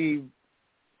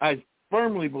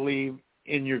firmly believe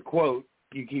in your quote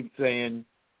you keep saying,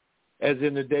 as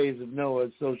in the days of Noah,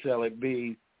 so shall it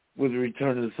be with the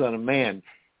return of the Son of Man.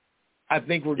 I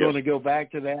think we're going to go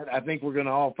back to that. I think we're going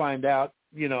to all find out,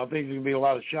 I think there's going to be a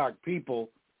lot of shocked people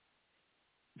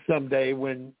someday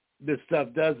when this stuff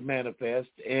does manifest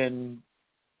and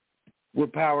we're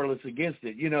powerless against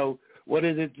it. What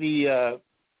is it?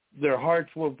 Their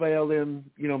hearts will fail them.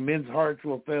 Men's hearts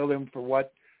will fail them for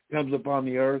what comes upon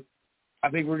the earth. I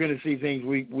think we're going to see things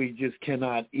we just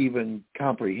cannot even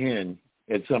comprehend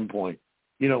at some point.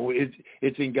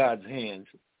 It's in God's hands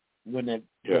when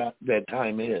that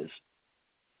time is.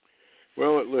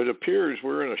 Well, it appears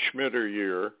we're in a Schmitter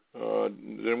year.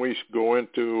 Then we go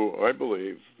into, I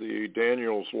believe, the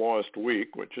Daniel's Lost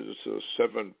Week, which is a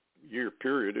 7-year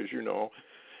period, as you know.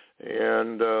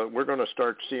 And we're going to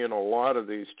start seeing a lot of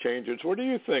these changes. What do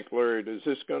you think, Larry? Is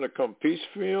this going to come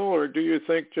piecemeal, or do you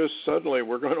think just suddenly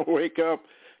we're going to wake up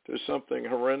to something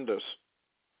horrendous?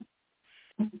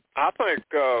 I think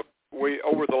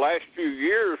over the last few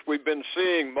years, we've been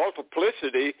seeing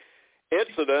multiplicity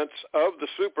incidents of the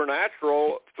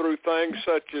supernatural through things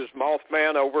such as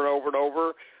Mothman over and over and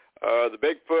over, the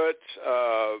Bigfoots.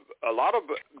 A lot of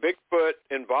Bigfoot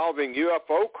involving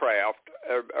UFO craft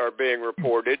are being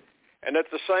reported. And at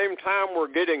the same time,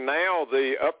 we're getting now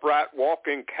the upright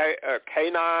walking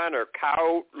canine or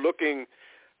coyote-looking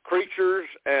creatures.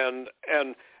 And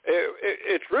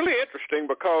it's really interesting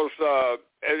because,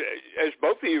 as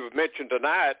both of you have mentioned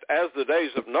tonight, as the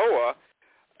days of Noah,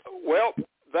 well,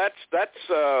 that's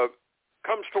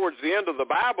comes towards the end of the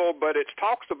Bible, but it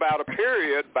talks about a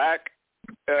period back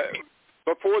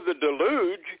before the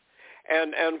deluge.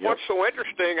 And what's so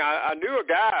interesting, I knew a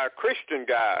guy, a Christian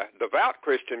guy, devout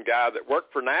Christian guy that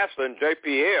worked for NASA and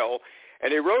JPL,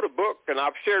 and he wrote a book, and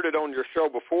I've shared it on your show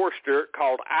before, Stuart,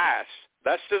 called ICE.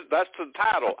 That's the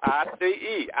title,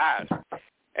 ICE, ICE.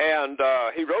 And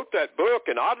he wrote that book,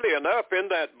 and oddly enough, in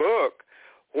that book,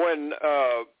 when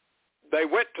they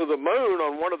went to the moon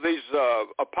on one of these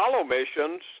Apollo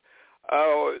missions,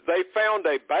 they found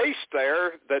a base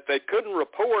there that they couldn't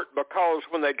report because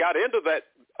when they got into that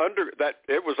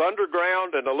it was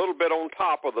underground and a little bit on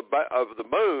top of the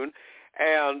moon,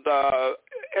 and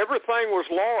everything was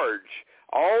large.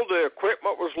 All the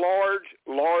equipment was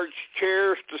large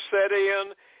chairs to sit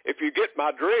in. If you get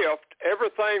my drift,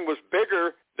 everything was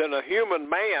bigger than a human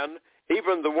man.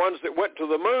 Even the ones that went to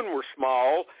the moon were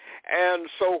small. And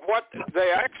so what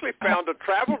they actually found a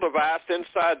travel device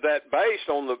inside that base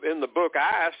in the book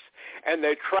ICE, and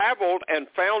they traveled and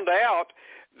found out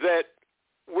that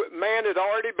man had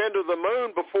already been to the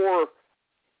moon before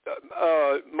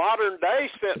modern day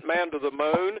sent man to the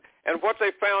moon, and what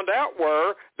they found out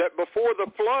were that before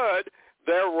the flood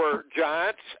there were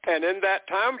giants, and in that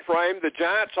time frame the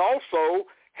giants also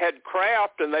had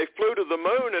craft, and they flew to the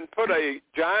moon and put a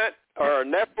giant or a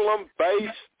Nephilim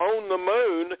base on the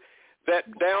moon. That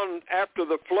down after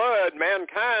the flood,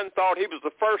 mankind thought he was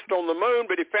the first on the moon,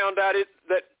 but he found out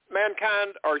that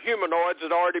mankind or humanoids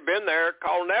had already been there,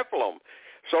 called Nephilim.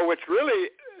 So it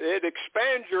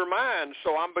expands your mind.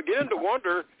 So I'm beginning to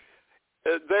wonder.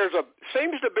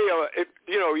 Seems to be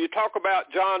you talk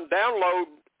about John download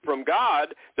from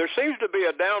God. There seems to be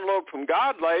a download from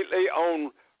God lately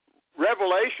on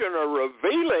revelation or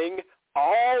revealing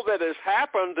all that has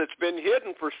happened that's been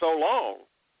hidden for so long.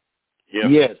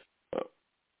 Yes.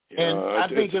 And I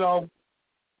think it all.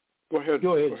 Go ahead,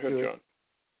 John.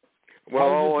 Well,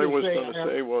 all I was going to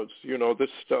say was, this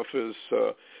stuff is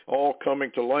all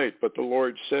coming to light, but the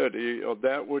Lord said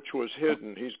that which was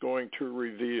hidden, he's going to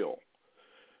reveal.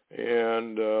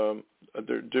 And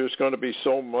there's going to be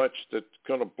so much that's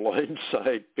going to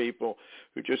blindside people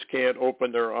who just can't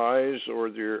open their eyes or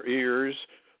their ears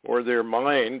or their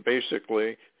mind,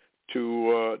 basically,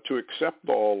 to accept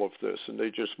all of this, and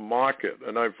they just mock it.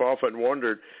 And I've often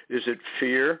wondered, is it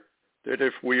fear that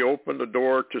if we open the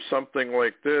door to something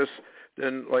like this,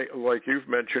 then like you've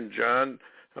mentioned, John,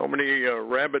 how many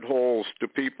rabbit holes do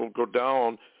people go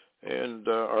down, and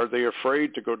are they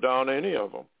afraid to go down any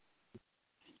of them?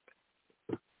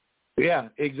 Yeah,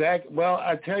 exactly. Well,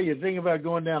 I tell you, the thing about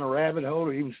going down a rabbit hole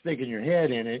or even sticking your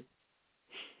head in it,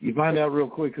 you find out real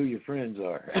quick who your friends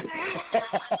are.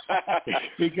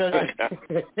 Because,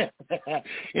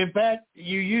 in fact,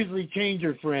 you usually change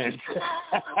your friends.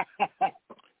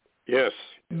 Yes.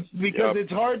 Because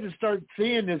it's hard to start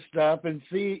seeing this stuff and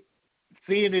seeing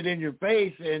it in your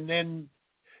face, and then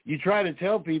you try to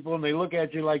tell people, and they look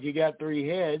at you like you got three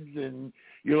heads, and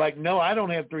you're like, no, I don't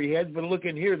have three heads, but look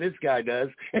in here, this guy does.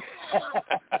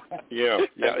 Yeah,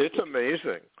 it's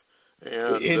amazing.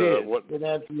 And it is. It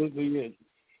absolutely is.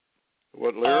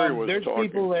 What Larry was there's talking.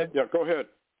 People that, go ahead.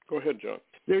 Go ahead, John.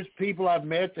 There's people I've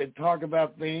met that talk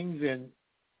about things, and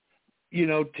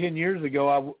 10 years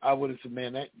ago I would have said,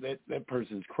 man, that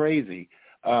person's crazy.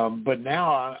 But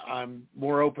now I'm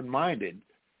more open-minded.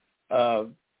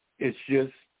 It's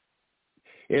just,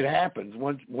 it happens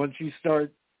once you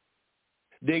start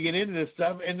digging into this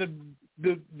stuff. And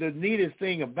the neatest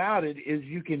thing about it is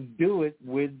you can do it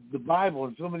with the Bible,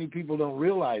 and so many people don't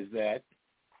realize that.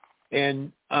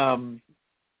 And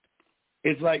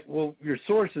it's like, well, your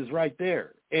source is right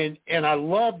there. And I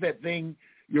love that thing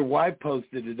your wife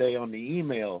posted today on the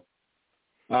email,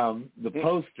 the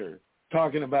poster,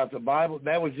 talking about the Bible.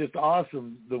 That was just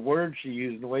awesome, the words she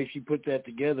used and the way she put that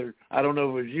together. I don't know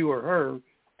if it was you or her.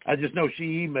 I just know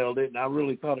she emailed it, and I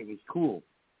really thought it was cool.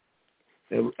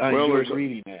 I enjoyed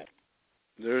reading that.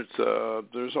 There's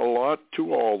a lot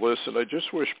to all this, and I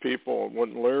just wish people,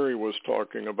 when Larry was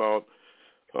talking about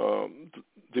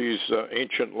these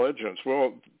ancient legends,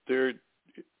 well,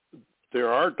 there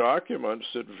are documents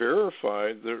that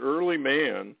verify that early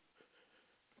man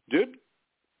did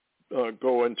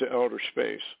go into outer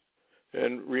space.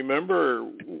 And remember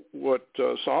what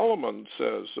Solomon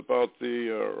says about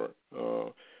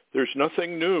there's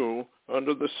nothing new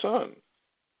under the sun.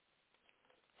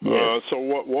 Yes. So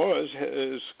what was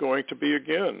is going to be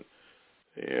again.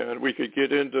 And we could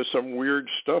get into some weird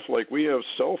stuff, like we have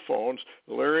cell phones.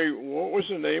 Larry, what was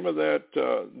the name of that,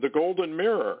 the golden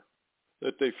mirror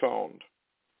that they found?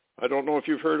 I don't know if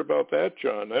you've heard about that,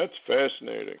 John. That's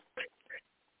fascinating.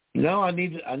 No, I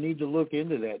need to look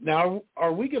into that. Now,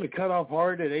 are we going to cut off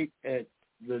hard at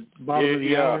the bottom of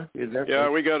the hour? Is that right?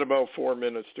 We got about 4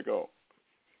 minutes to go.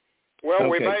 Well,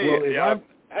 we may. Well,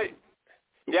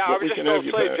 I was just going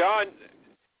to say,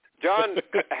 John,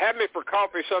 have me for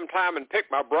coffee sometime and pick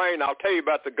my brain. I'll tell you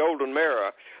about the golden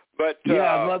mirror. But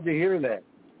I'd love to hear that.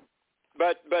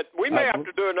 But we may have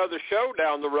to do another show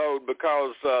down the road,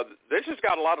 because this has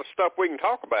got a lot of stuff we can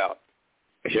talk about.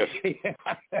 Yes.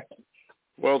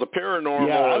 Well, the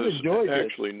paranormal is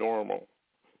actually normal.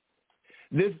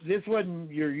 This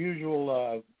wasn't your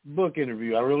usual book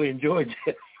interview. I really enjoyed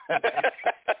it.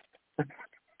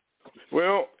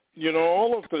 Well,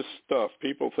 all of this stuff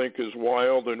people think is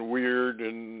wild and weird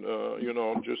and,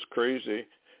 just crazy.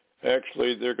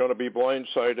 Actually, they're going to be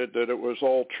blindsided that it was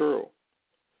all true.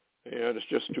 And it's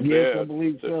just too bad. Yes, I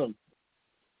believe so.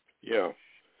 Yeah.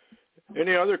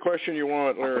 Any other question you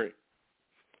want, Larry?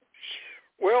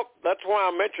 Well, that's why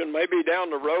I mentioned maybe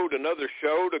down the road another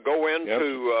show to go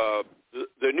into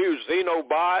the new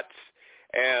xenobots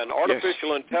and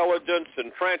artificial intelligence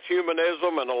and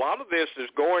transhumanism, and a lot of this is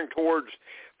going towards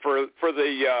for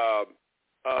the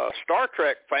Star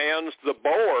Trek fans, the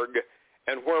Borg,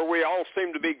 and where we all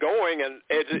seem to be going. And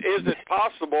is it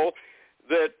possible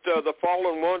that the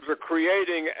fallen ones are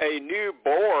creating a new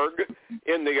Borg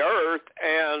in the earth,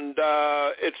 and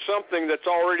it's something that's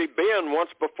already been once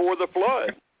before the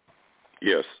flood?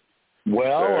 Yes.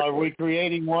 Well, exactly. Are we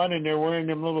creating one and they're wearing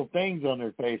them little things on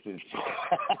their faces?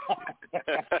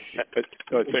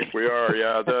 I think we are,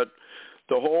 yeah. That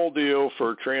the whole deal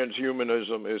for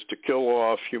transhumanism is to kill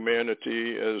off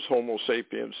humanity as Homo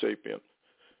sapiens sapient.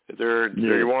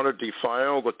 They want to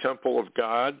defile the temple of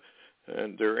God,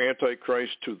 and they're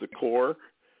antichrist to the core,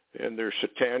 and they're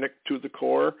satanic to the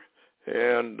core.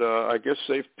 And I guess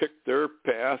they've picked their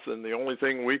path, and the only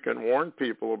thing we can warn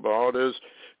people about is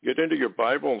get into your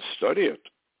Bible and study it,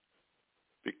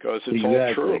 because it's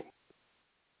all true.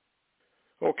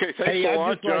 Okay, thanks a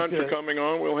lot, John, for coming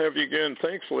on. We'll have you again.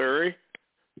 Thanks, Larry.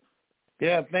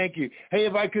 Yeah, thank you. Hey,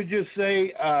 if I could just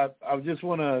say, I just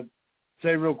want to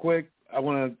say real quick, I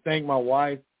want to thank my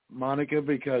wife, Monica,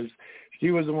 because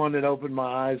she was the one that opened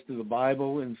my eyes to the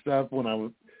Bible and stuff when I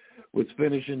was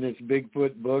finishing this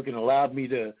Bigfoot book, and allowed me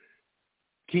to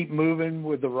keep moving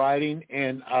with the writing.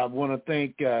 And I want to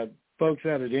thank folks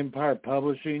out at Empire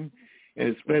Publishing,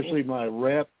 and especially my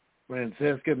rep,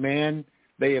 Francesca. Man,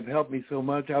 they have helped me so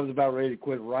much. I was about ready to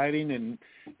quit writing, and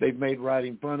they've made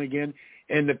writing fun again.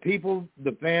 And the people,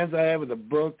 the fans I have of the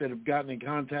book that have gotten in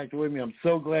contact with me, I'm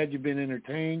so glad you've been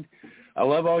entertained. I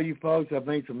love all you folks. I've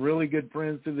made some really good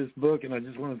friends through this book, and I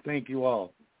just want to thank you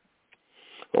all.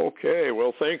 Okay.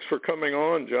 Well, thanks for coming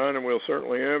on, John, and we'll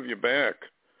certainly have you back.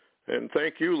 And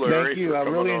thank you, Larry. Thank you. For I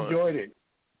coming really on. enjoyed it.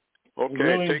 Okay.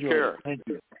 Really take care. Thank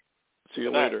you. See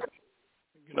you later.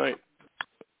 Good night.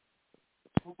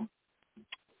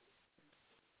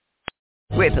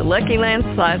 With the Lucky Land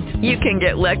Slots, you can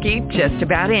get lucky just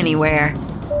about anywhere.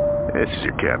 This is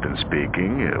your captain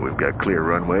speaking. We've got clear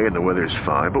runway and the weather's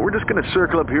fine, but we're just going to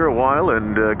circle up here a while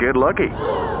and get lucky.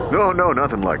 No,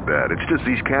 nothing like that. It's just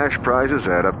these cash prizes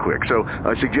add up quick. So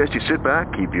I suggest you sit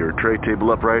back, keep your tray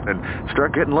table upright, and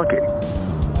start getting lucky.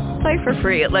 Play for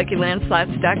free at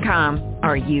LuckyLandSlots.com.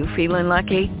 Are you feeling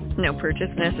lucky? No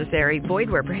purchase necessary. Void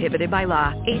where prohibited by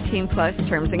law. 18+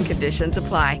 terms and conditions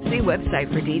apply. See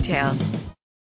website for details.